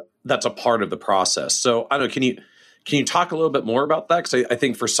that's a part of the process. So I don't know, can you talk a little bit more about that? Because I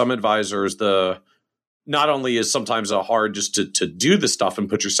think for some advisors, not only is sometimes hard just to do the stuff and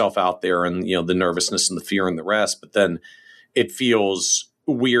put yourself out there, and the nervousness and the fear and the rest, but then it feels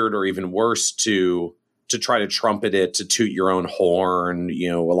weird or even worse to try to trumpet it, to toot your own horn.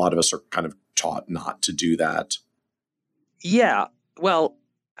 A lot of us are kind of taught not to do that. Yeah. Well,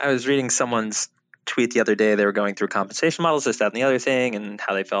 I was reading someone's tweet the other day. They were going through compensation models, this, that, and the other thing, and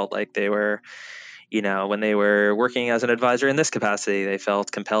how they felt like they were, when they were working as an advisor in this capacity, they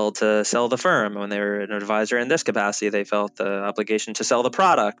felt compelled to sell the firm. When they were an advisor in this capacity, they felt the obligation to sell the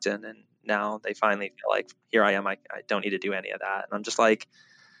product. And now they finally feel like, here I am, I don't need to do any of that. And I'm just like,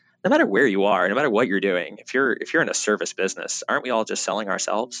 no matter where you are, no matter what you're doing, if you're in a service business, aren't we all just selling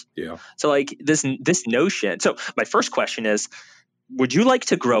ourselves? Yeah. So, like, this notion. So my first question is, would you like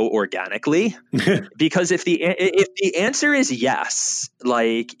to grow organically? Because if the answer is yes,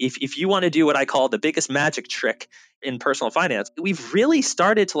 like, if you want to do what I call the biggest magic trick in personal finance, we've really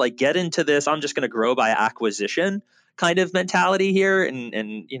started to, like, get into this, I'm just going to grow by acquisition kind of mentality here. And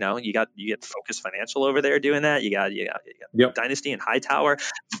you get Focus Financial over there doing that. You got Yep. Dynasty and Hightower.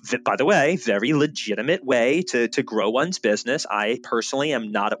 By the way, very legitimate way to grow one's business. I personally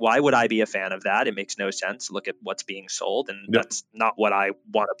am not. Why would I be a fan of that? It makes no sense. Look at what's being sold, and Yep. that's not what I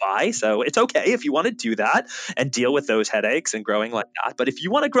want to buy. So it's okay if you want to do that and deal with those headaches and growing like that. But if you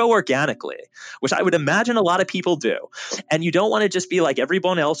want to grow organically, which I would imagine a lot of people do, and you don't want to just be like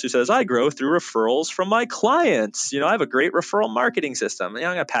everyone else who says, I grow through referrals from my clients. I have a great referral marketing system. I'm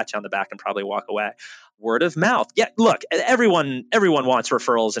going to pat you on the back and probably walk away. Word of mouth. Yeah, look, everyone wants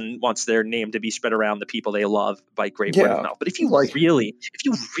referrals and wants their name to be spread around the people they love by great word of mouth. But if you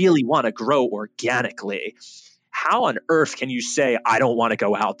really want to grow organically, how on earth can you say, I don't want to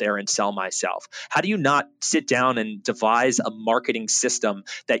go out there and sell myself? How do you not sit down and devise a marketing system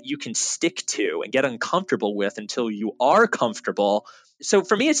that you can stick to and get uncomfortable with until you are comfortable? So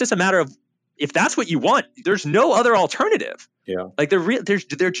for me, it's just a matter of, if that's what you want, there's no other alternative. Yeah. Like,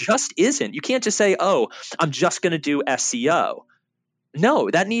 there just isn't. You can't just say, oh, I'm just going to do SEO. No,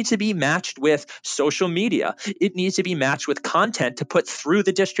 that needs to be matched with social media. It needs to be matched with content to put through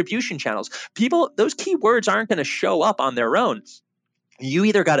the distribution channels. Those keywords aren't going to show up on their own. You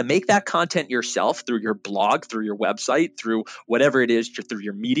either got to make that content yourself through your blog, through your website, through whatever it is, through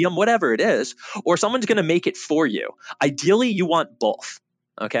your Medium, whatever it is, or someone's going to make it for you. Ideally, you want both.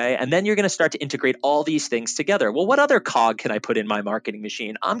 Okay. And then you're going to start to integrate all these things together. Well, what other cog can I put in my marketing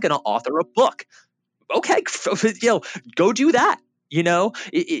machine? I'm going to author a book. Okay. Go do that.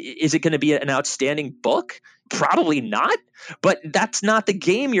 Is it going to be an outstanding book? Probably not, but that's not the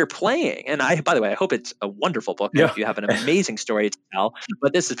game you're playing. And by the way, I hope it's a wonderful book. Yeah. If you have an amazing story to tell,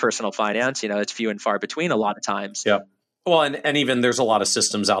 but this is personal finance. It's few and far between a lot of times. Yeah. Well, and even there's a lot of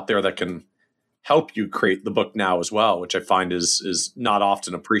systems out there that can help you create the book now as well, which I find is not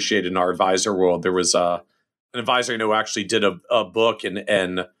often appreciated in our advisor world. There was an advisor I know actually did a book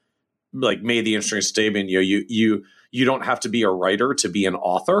and like made the interesting statement, you don't have to be a writer to be an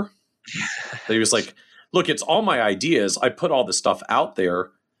author. He was like, look, it's all my ideas. I put all this stuff out there.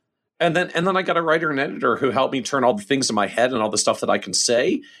 And then I got a writer and editor who helped me turn all the things in my head and all the stuff that I can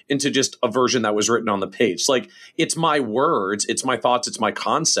say into just a version that was written on the page. Like, it's my words, it's my thoughts, it's my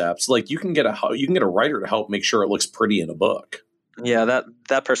concepts. Like, you can get a writer to help make sure it looks pretty in a book. Yeah,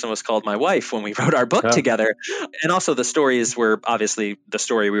 that person was called my wife when we wrote our book together. And also the stories were obviously the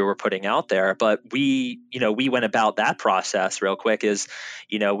story we were putting out there, but we went about that process real quick is,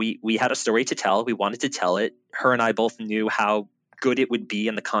 we had a story to tell. We wanted to tell it. Her and I both knew how good it would be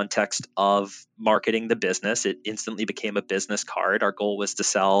in the context of marketing the business. It instantly became a business card. Our goal was to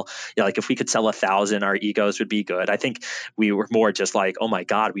sell, like if we could sell 1,000, our egos would be good. I think we were more just like, oh my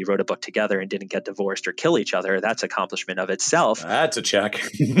God, we wrote a book together and didn't get divorced or kill each other. That's accomplishment of itself. That's a check.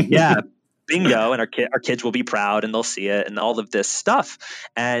 Yeah. Bingo. And our kids will be proud and they'll see it and all of this stuff.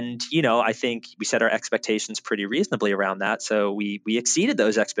 And, I think we set our expectations pretty reasonably around that. So we exceeded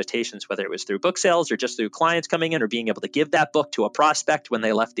those expectations, whether it was through book sales or just through clients coming in or being able to give that book to a prospect when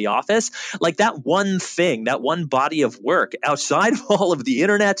they left the office. Like that one thing, that one body of work outside of all of the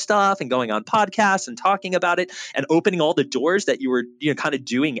internet stuff and going on podcasts and talking about it and opening all the doors that you were, kind of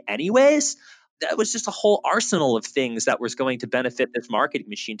doing anyways. That was just a whole arsenal of things that was going to benefit this marketing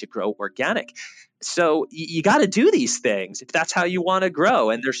machine to grow organic. So you got to do these things if that's how you want to grow.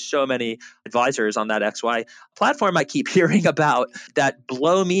 And there's so many advisors on that XY platform I keep hearing about that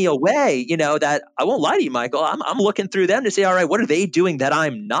blow me away, that I won't lie to you, Michael. I'm looking through them to say, all right, what are they doing that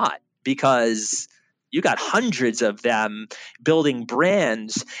I'm not? Because you got hundreds of them building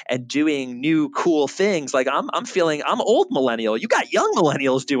brands and doing new cool things. Like I'm feeling I'm old millennial. You got young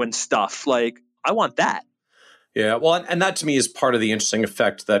millennials doing stuff. Like I want that. Yeah, well, and that to me is part of the interesting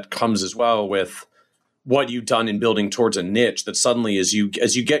effect that comes as well with what you've done in building towards a niche. That suddenly, as you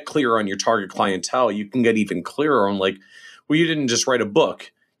get clearer on your target clientele, you can get even clearer on like, well, you didn't just write a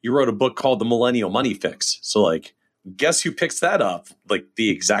book; you wrote a book called The Millennial Money Fix. So, like, guess who picks that up? Like the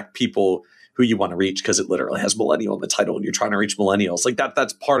exact people who you want to reach because it literally has millennial in the title, and you're trying to reach millennials. Like that.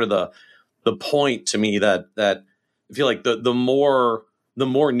 That's part of the point to me that I feel like the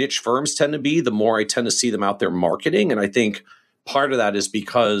more niche firms tend to be, the more I tend to see them out there marketing. And I think part of that is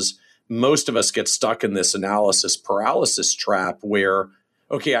because most of us get stuck in this analysis paralysis trap where,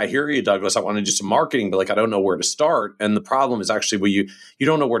 okay, I hear you, Douglas, I want to do some marketing, but like, I don't know where to start. And the problem is actually, well, you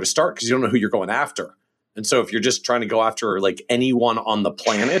don't know where to start because you don't know who you're going after. And so if you're just trying to go after like anyone on the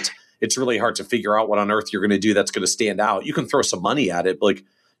planet, it's really hard to figure out what on earth you're going to do that's going to stand out. You can throw some money at it, but like,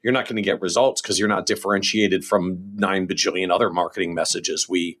 you're not going to get results because you're not differentiated from 9 bajillion other marketing messages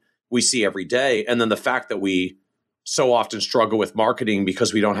we see every day. And then the fact that we so often struggle with marketing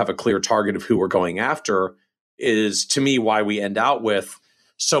because we don't have a clear target of who we're going after is, to me, why we end out with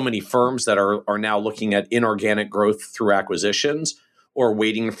so many firms that are now looking at inorganic growth through acquisitions or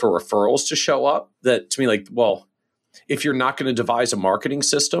waiting for referrals to show up. That to me, like, well, if you're not going to devise a marketing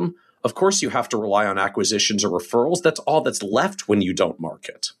system, of course, you have to rely on acquisitions or referrals. That's all that's left when you don't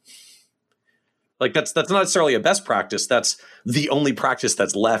market. Like that's not necessarily a best practice. That's the only practice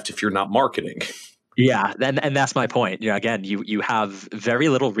that's left if you're not marketing. Yeah, and that's my point. Again, you have very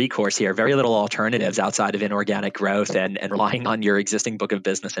little recourse here, very little alternatives outside of inorganic growth and relying on your existing book of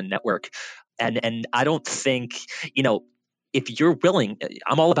business and network. And I don't think, if you're willing,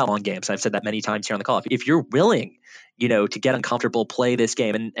 I'm all about long games. I've said that many times here on the call. If you're willing, to get uncomfortable, play this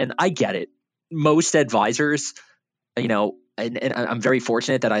game, and I get it. Most advisors, and I'm very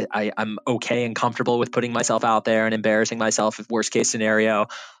fortunate that I'm okay and comfortable with putting myself out there and embarrassing myself if worst case scenario.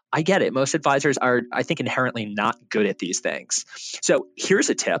 I get it. Most advisors are, I think, inherently not good at these things. So here's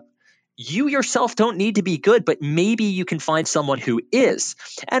a tip. You yourself don't need to be good, but maybe you can find someone who is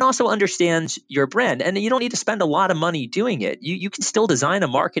and also understands your brand. And you don't need to spend a lot of money doing it. You can still design a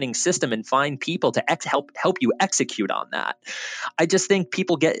marketing system and find people to help you execute on that. I just think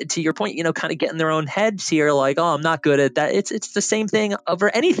people get, to your point, kind of get in their own heads here, like, oh, I'm not good at that. It's the same thing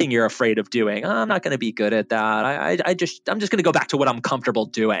over anything you're afraid of doing. Oh, I'm not going to be good at that. I'm just going to go back to what I'm comfortable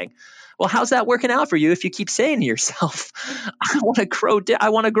doing. Well, how's that working out for you if you keep saying to yourself, I want to grow. I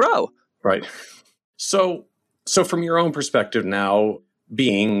want to grow. Right. So from your own perspective now,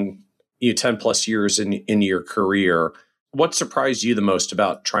 being 10 plus years in your career, what surprised you the most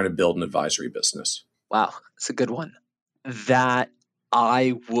about trying to build an advisory business? Wow, that's a good one. That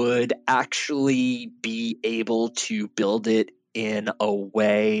I would actually be able to build it in a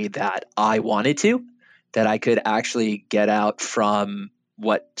way that I wanted to, that I could actually get out from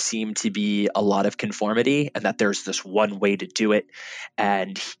what seemed to be a lot of conformity, and that there's this one way to do it.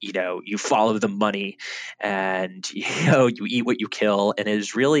 And, you follow the money and, you eat what you kill. And it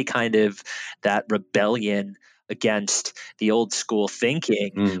is really kind of that rebellion against the old school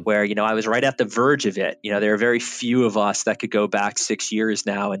thinking where, I was right at the verge of it. There are very few of us that could go back 6 years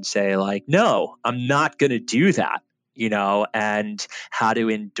now and say like, no, I'm not going to do that, and how to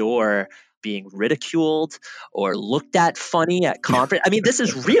endure being ridiculed or looked at funny at conference. I mean, this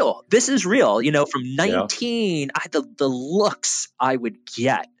is real. This is real. From 19, the looks I would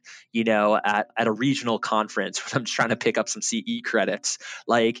get, at a regional conference when I'm trying to pick up some CE credits.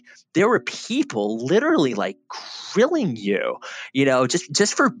 Like, there were people literally like grilling you,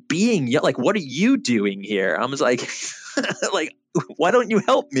 just for being like, what are you doing here? I was like, like, why don't you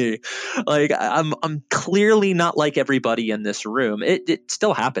help me? Like, I'm clearly not like everybody in this room. It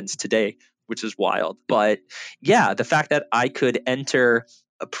still happens today, which is wild. But yeah, the fact that I could enter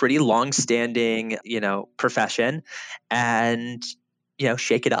a pretty long-standing, profession and,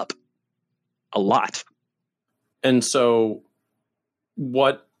 shake it up a lot. And so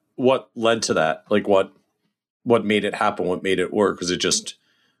what led to that? Like, what made it happen? What made it work? Was it just,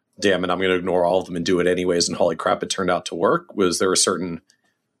 damn it, I'm going to ignore all of them and do it anyways, and holy crap, it turned out to work? Was there a certain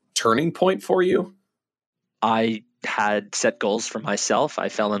turning point for you? I had set goals for myself. I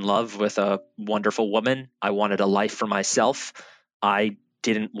fell in love with a wonderful woman. I wanted a life for myself. I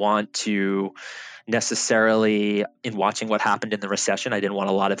didn't want to necessarily, in watching what happened in the recession, I didn't want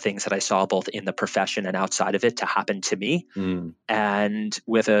a lot of things that I saw both in the profession and outside of it to happen to me. And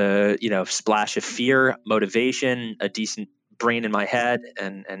with a, splash of fear, motivation, a decent brain in my head,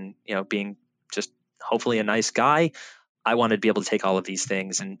 and being just hopefully a nice guy, I wanted to be able to take all of these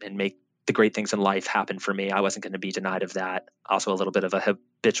things and make the great things in life happen for me. I wasn't going to be denied of that. Also a little bit of a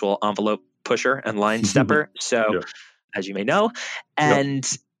habitual envelope pusher and line stepper. So Yeah. As you may know, and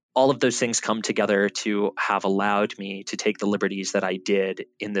all of those things come together to have allowed me to take the liberties that I did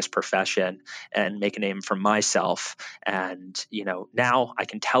in this profession and make a name for myself. And, now I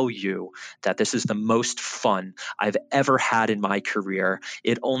can tell you that this is the most fun I've ever had in my career.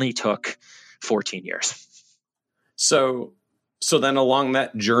 It only took 14 years. So then along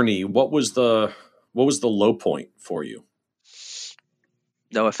that journey, what was the low point for you?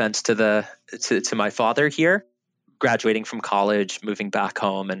 No offense to my father here, graduating from college, moving back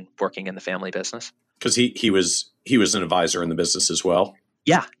home, and working in the family business. Because he was an advisor in the business as well.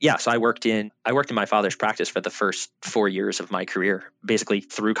 Yeah. So I worked in my father's practice for the first 4 years of my career, basically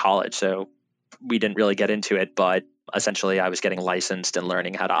through college. So we didn't really get into it, but essentially I was getting licensed and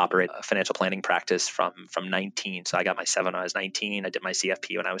learning how to operate a financial planning practice from 19. So I got my 7 when I was 19. I did my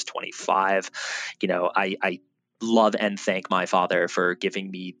CFP when I was 25. I love and thank my father for giving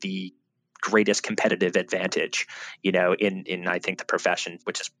me the greatest competitive advantage, in I think the profession,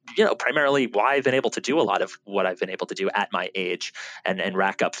 which is, primarily why I've been able to do a lot of what I've been able to do at my age and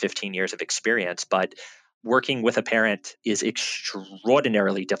rack up 15 years of experience. But working with a parent is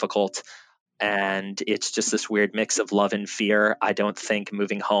extraordinarily difficult. And it's just this weird mix of love and fear. I don't think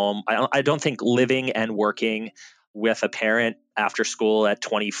moving home, I don't think living and working with a parent after school at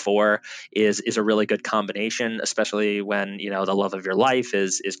 24 is a really good combination, especially when, the love of your life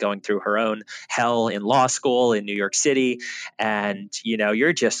is going through her own hell in law school in New York City. And,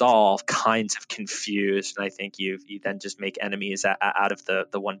 you're just all kinds of confused. And I think you then just make enemies out of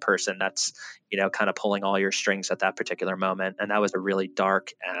the one person that's, kind of pulling all your strings at that particular moment. And that was a really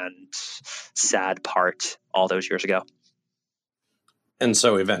dark and sad part all those years ago. And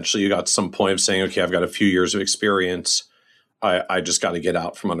so eventually you got to some point of saying, okay, I've got a few years of experience. I just got to get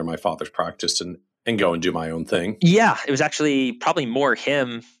out from under my father's practice and go and do my own thing. Yeah, it was actually probably more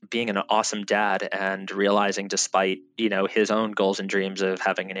him being an awesome dad and realizing, despite, his own goals and dreams of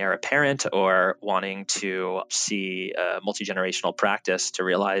having an heir apparent or wanting to see a multi-generational practice, to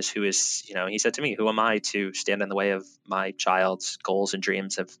realize who is, he said to me, who am I to stand in the way of my child's goals and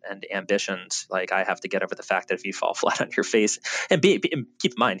dreams and ambitions? Like, I have to get over the fact that if you fall flat on your face, and keep in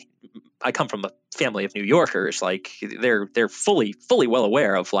mind, I come from a family of New Yorkers. Like, they're fully well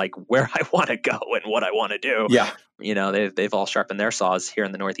aware of like where I want to go and what I want to do. Yeah. They've all sharpened their saws here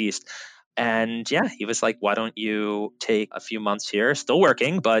in the Northeast. And yeah, he was like, why don't you take a few months here, still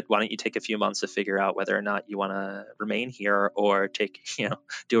working, but why don't you take a few months to figure out whether or not you want to remain here or take,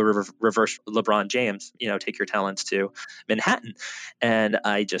 do a reverse LeBron James, take your talents to Manhattan. And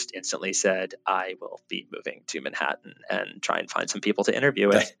I just instantly said, I will be moving to Manhattan and try and find some people to interview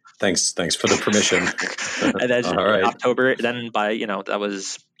with. Thanks for the permission. And then all right. October, then by, that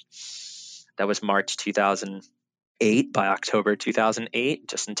was March 2008. By October 2008,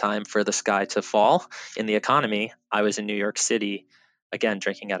 just in time for the sky to fall in the economy, I was in New York City, again,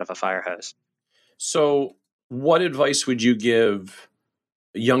 drinking out of a fire hose. So what advice would you give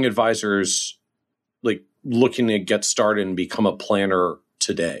young advisors like looking to get started and become a planner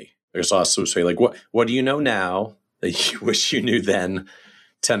today? I guess I'll also say, like, what do you know now that you wish you knew then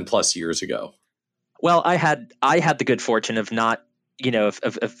 10 plus years ago? Well, I had the good fortune of not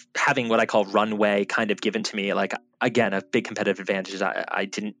of having what I call runway kind of given to me. Like, again, a big competitive advantage is I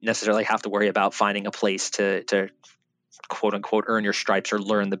didn't necessarily have to worry about finding a place to quote unquote earn your stripes or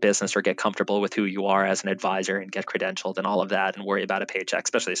learn the business or get comfortable with who you are as an advisor and get credentialed and all of that and worry about a paycheck,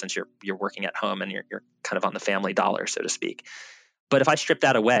 especially since you're working at home and you're kind of on the family dollar, so to speak. But if I strip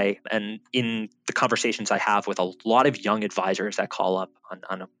that away, and in the conversations I have with a lot of young advisors that call up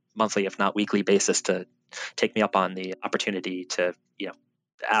on a monthly, if not weekly basis to take me up on the opportunity to,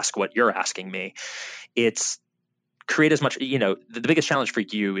 ask what you're asking me, it's create as much, the biggest challenge for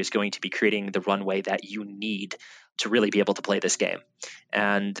you is going to be creating the runway that you need to really be able to play this game.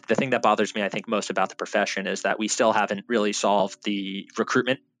 And the thing that bothers me, I think, most about the profession is that we still haven't really solved the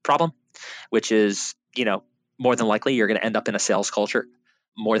recruitment problem, which is, more than likely you're going to end up in a sales culture.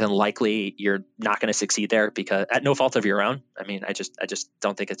 More than likely you're not going to succeed there because at no fault of your own. I mean, I just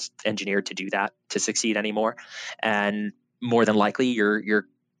don't think it's engineered to do that, to succeed anymore. And more than likely you're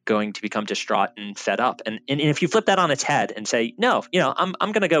going to become distraught and fed up. And if you flip that on its head and say, no, I'm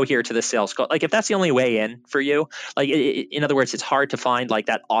going to go here to the sales call. Like, if that's the only way in for you, like, in other words, it's hard to find like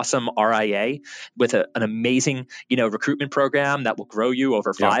that awesome RIA with an amazing, recruitment program that will grow you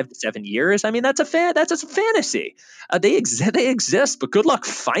over 5 to 7 years. I mean, that's just a fantasy. They exist, but good luck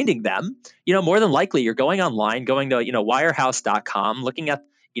finding them. More than likely you're going online, going to, wirehouse.com, looking at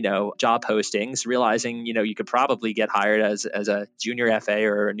job postings, realizing, you could probably get hired as a junior FA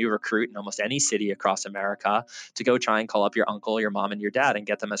or a new recruit in almost any city across America to go try and call up your uncle, your mom, and your dad and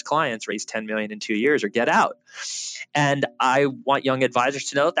get them as clients, raise 10 million in 2 years or get out. And I want young advisors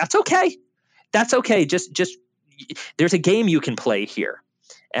to know that's okay. That's okay. Just there's a game you can play here.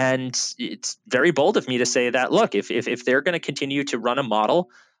 And it's very bold of me to say that, look, if they're going to continue to run a model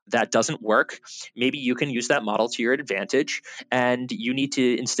that doesn't work, maybe you can use that model to your advantage. And you need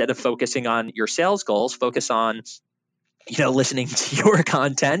to, instead of focusing on your sales goals, focus on listening to your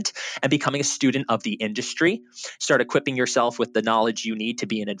content and becoming a student of the industry. Start equipping yourself with the knowledge you need to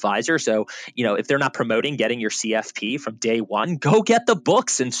be an advisor. So, if they're not promoting getting your CFP from day one, go get the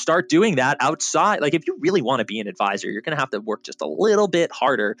books and start doing that outside. Like, if you really want to be an advisor, you're going to have to work just a little bit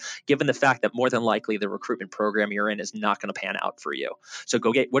harder, given the fact that more than likely the recruitment program you're in is not going to pan out for you. So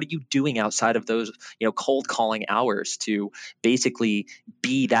what are you doing outside of those, cold calling hours to basically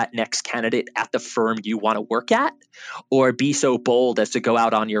be that next candidate at the firm you want to work at? Or be so bold as to go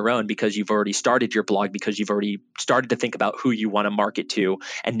out on your own because you've already started your blog, because you've already started to think about who you want to market to.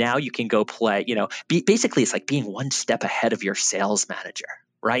 And now you can go play, basically it's like being one step ahead of your sales manager,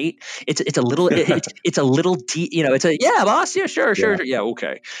 right? It's a little, it's a little, yeah, boss. Yeah, sure. Yeah.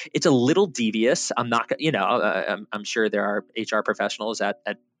 Okay. It's a little devious. I'm not, I'm sure there are HR professionals at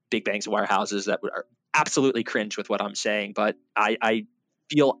big banks and wirehouses that are absolutely cringe with what I'm saying, but I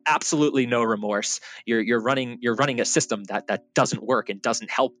feel absolutely no remorse. You're running a system that doesn't work and doesn't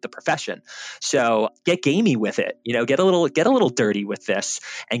help the profession. So get gamey with it. Get a little dirty with this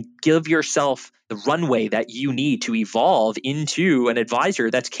and give yourself the runway that you need to evolve into an advisor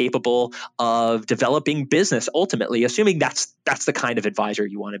that's capable of developing business ultimately, assuming that's the kind of advisor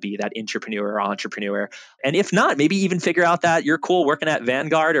you want to be, that intrapreneur or entrepreneur. And if not, maybe even figure out that you're cool working at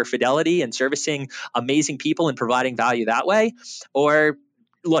Vanguard or Fidelity and servicing amazing people and providing value that way. Or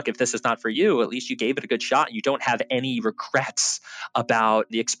look, if this is not for you, at least you gave it a good shot. You don't have any regrets about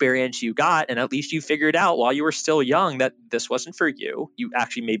the experience you got. And at least you figured out while you were still young that this wasn't for you. You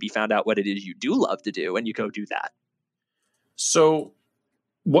actually maybe found out what it is you do love to do, and you go do that. So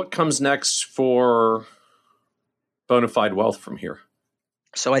what comes next for Bonafide Wealth from here?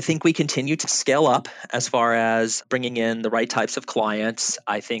 So I think we continue to scale up as far as bringing in the right types of clients.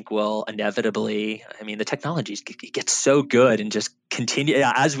 I think we'll inevitably, the technology gets so good and just continue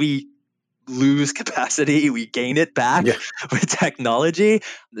as we lose capacity, we gain it back with technology.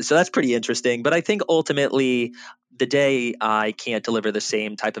 So that's pretty interesting. But I think ultimately, the day I can't deliver the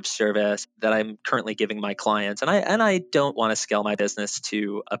same type of service that I'm currently giving my clients, and I don't want to scale my business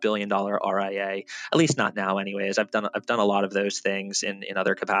to $1 billion RIA, at least not now anyways. I've done a lot of those things in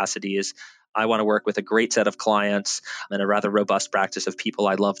other capacities. I want to work with a great set of clients and a rather robust practice of people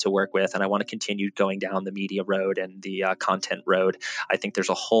I love to work with. And I want to continue going down the media road and the content road. I think there's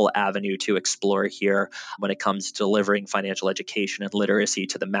a whole avenue to explore here when it comes to delivering financial education and literacy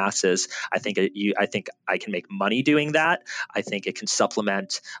to the masses. I think I can make money doing that. I think it can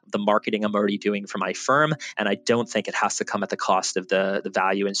supplement the marketing I'm already doing for my firm. And I don't think it has to come at the cost of the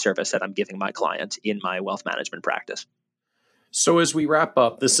value and service that I'm giving my clients in my wealth management practice. So as we wrap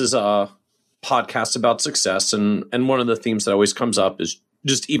up, this is a podcast about success. And one of the themes that always comes up is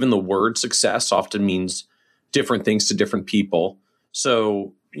just even the word success often means different things to different people.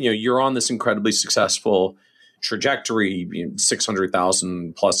 So, you're on this incredibly successful trajectory,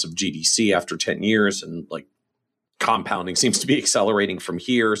 600,000 plus of GDC after 10 years, and like compounding seems to be accelerating from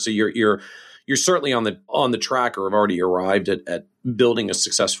here. So you're certainly on the track, or have already arrived at building a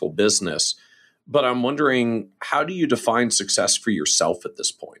successful business. But I'm wondering, how do you define success for yourself at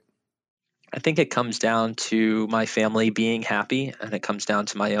this point? I think it comes down to my family being happy, and it comes down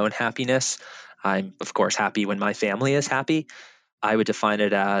to my own happiness. I'm, of course, happy when my family is happy. I would define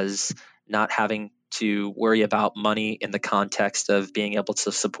it as not having to worry about money in the context of being able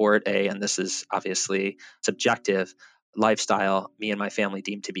to support and this is obviously subjective, lifestyle me and my family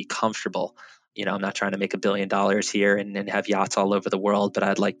deem to be comfortable. I'm not trying to make $1 billion here and have yachts all over the world, but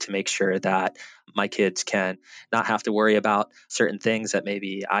I'd like to make sure that my kids can not have to worry about certain things that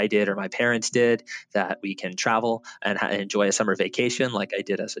maybe I did or my parents did, that we can travel and enjoy a summer vacation like I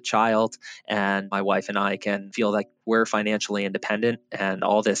did as a child. And my wife and I can feel like we're financially independent, and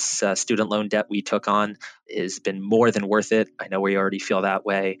all this student loan debt we took on has been more than worth it. I know we already feel that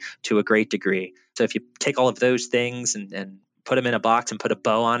way to a great degree. So if you take all of those things and put them in a box and put a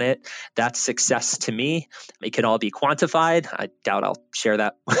bow on it, that's success to me. It can all be quantified. I doubt I'll share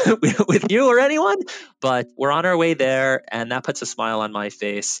that with you or anyone, but we're on our way there, and that puts a smile on my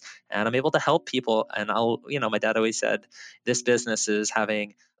face, and I'm able to help people. And my dad always said, this business is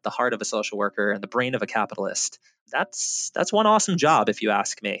having the heart of a social worker and the brain of a capitalist. That's one awesome job, if you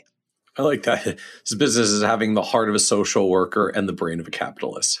ask me. I like that. This business is having the heart of a social worker and the brain of a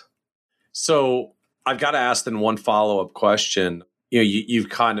capitalist. So I've got to ask then one follow-up question. You've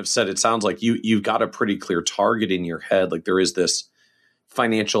kind of said, it sounds like you've got a pretty clear target in your head. Like there is this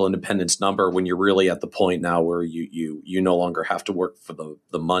financial independence number when you're really at the point now where you no longer have to work for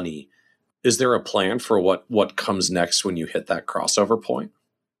the money. Is there a plan for what comes next when you hit that crossover point?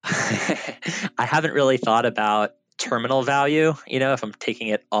 I haven't really thought about terminal value. If I'm taking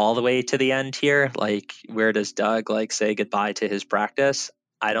it all the way to the end here, like where does Doug say goodbye to his practice?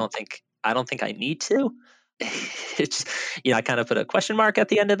 I don't think I need to. It's, I kind of put a question mark at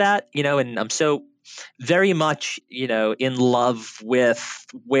the end of that, and I'm so very much, in love with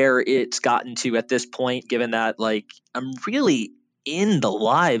where it's gotten to at this point, given that I'm really in the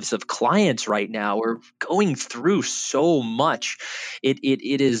lives of clients right now. We're going through so much. It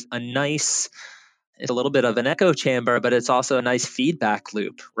is it's a little bit of an echo chamber, but it's also a nice feedback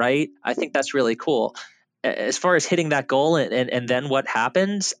loop, right? I think that's really cool. As far as hitting that goal and then what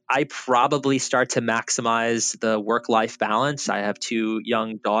happens, I probably start to maximize the work-life balance. I have 2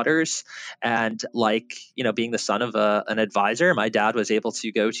 young daughters, and being the son of an advisor, my dad was able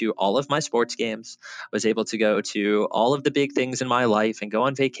to go to all of my sports games, was able to go to all of the big things in my life and go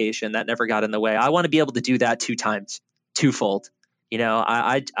on vacation. That never got in the way. I want to be able to do that 2 times, twofold.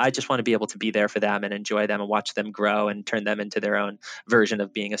 I just want to be able to be there for them and enjoy them and watch them grow and turn them into their own version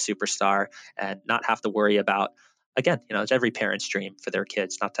of being a superstar, and not have to worry about, again, it's every parent's dream for their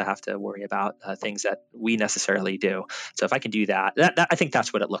kids not to have to worry about things that we necessarily do. So if I can do that, I think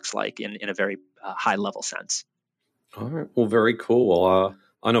that's what it looks like in a very high level sense. All right. Well, very cool. Well,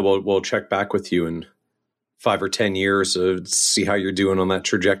 I know we'll check back with you in 5 or 10 years to see how you're doing on that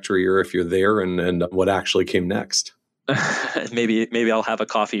trajectory, or if you're there, and what actually came next. Maybe I'll have a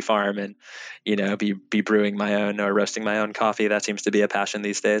coffee farm and, be brewing my own or roasting my own coffee. That seems to be a passion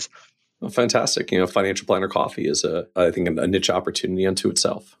these days. Well, fantastic. Financial planner coffee is I think a niche opportunity unto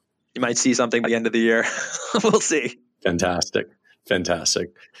itself. You might see something by the end of the year. We'll see. Fantastic.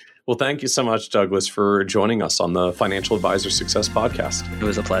 Well, thank you so much, Douglas, for joining us on the Financial Advisor Success Podcast. It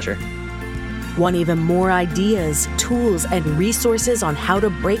was a pleasure. Want even more ideas, tools, and resources on how to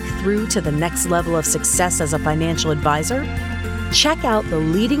break through to the next level of success as a financial advisor? Check out the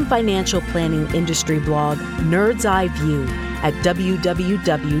leading financial planning industry blog, Nerd's Eye View, at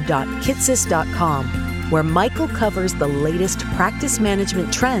www.kitces.com, where Michael covers the latest practice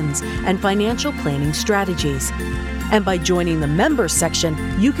management trends and financial planning strategies. And by joining the members section,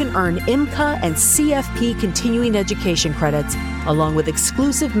 you can earn IMCA and CFP continuing education credits, along with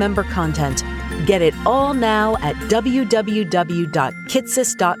exclusive member content. Get it all now at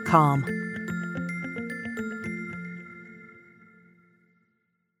www.kitces.com.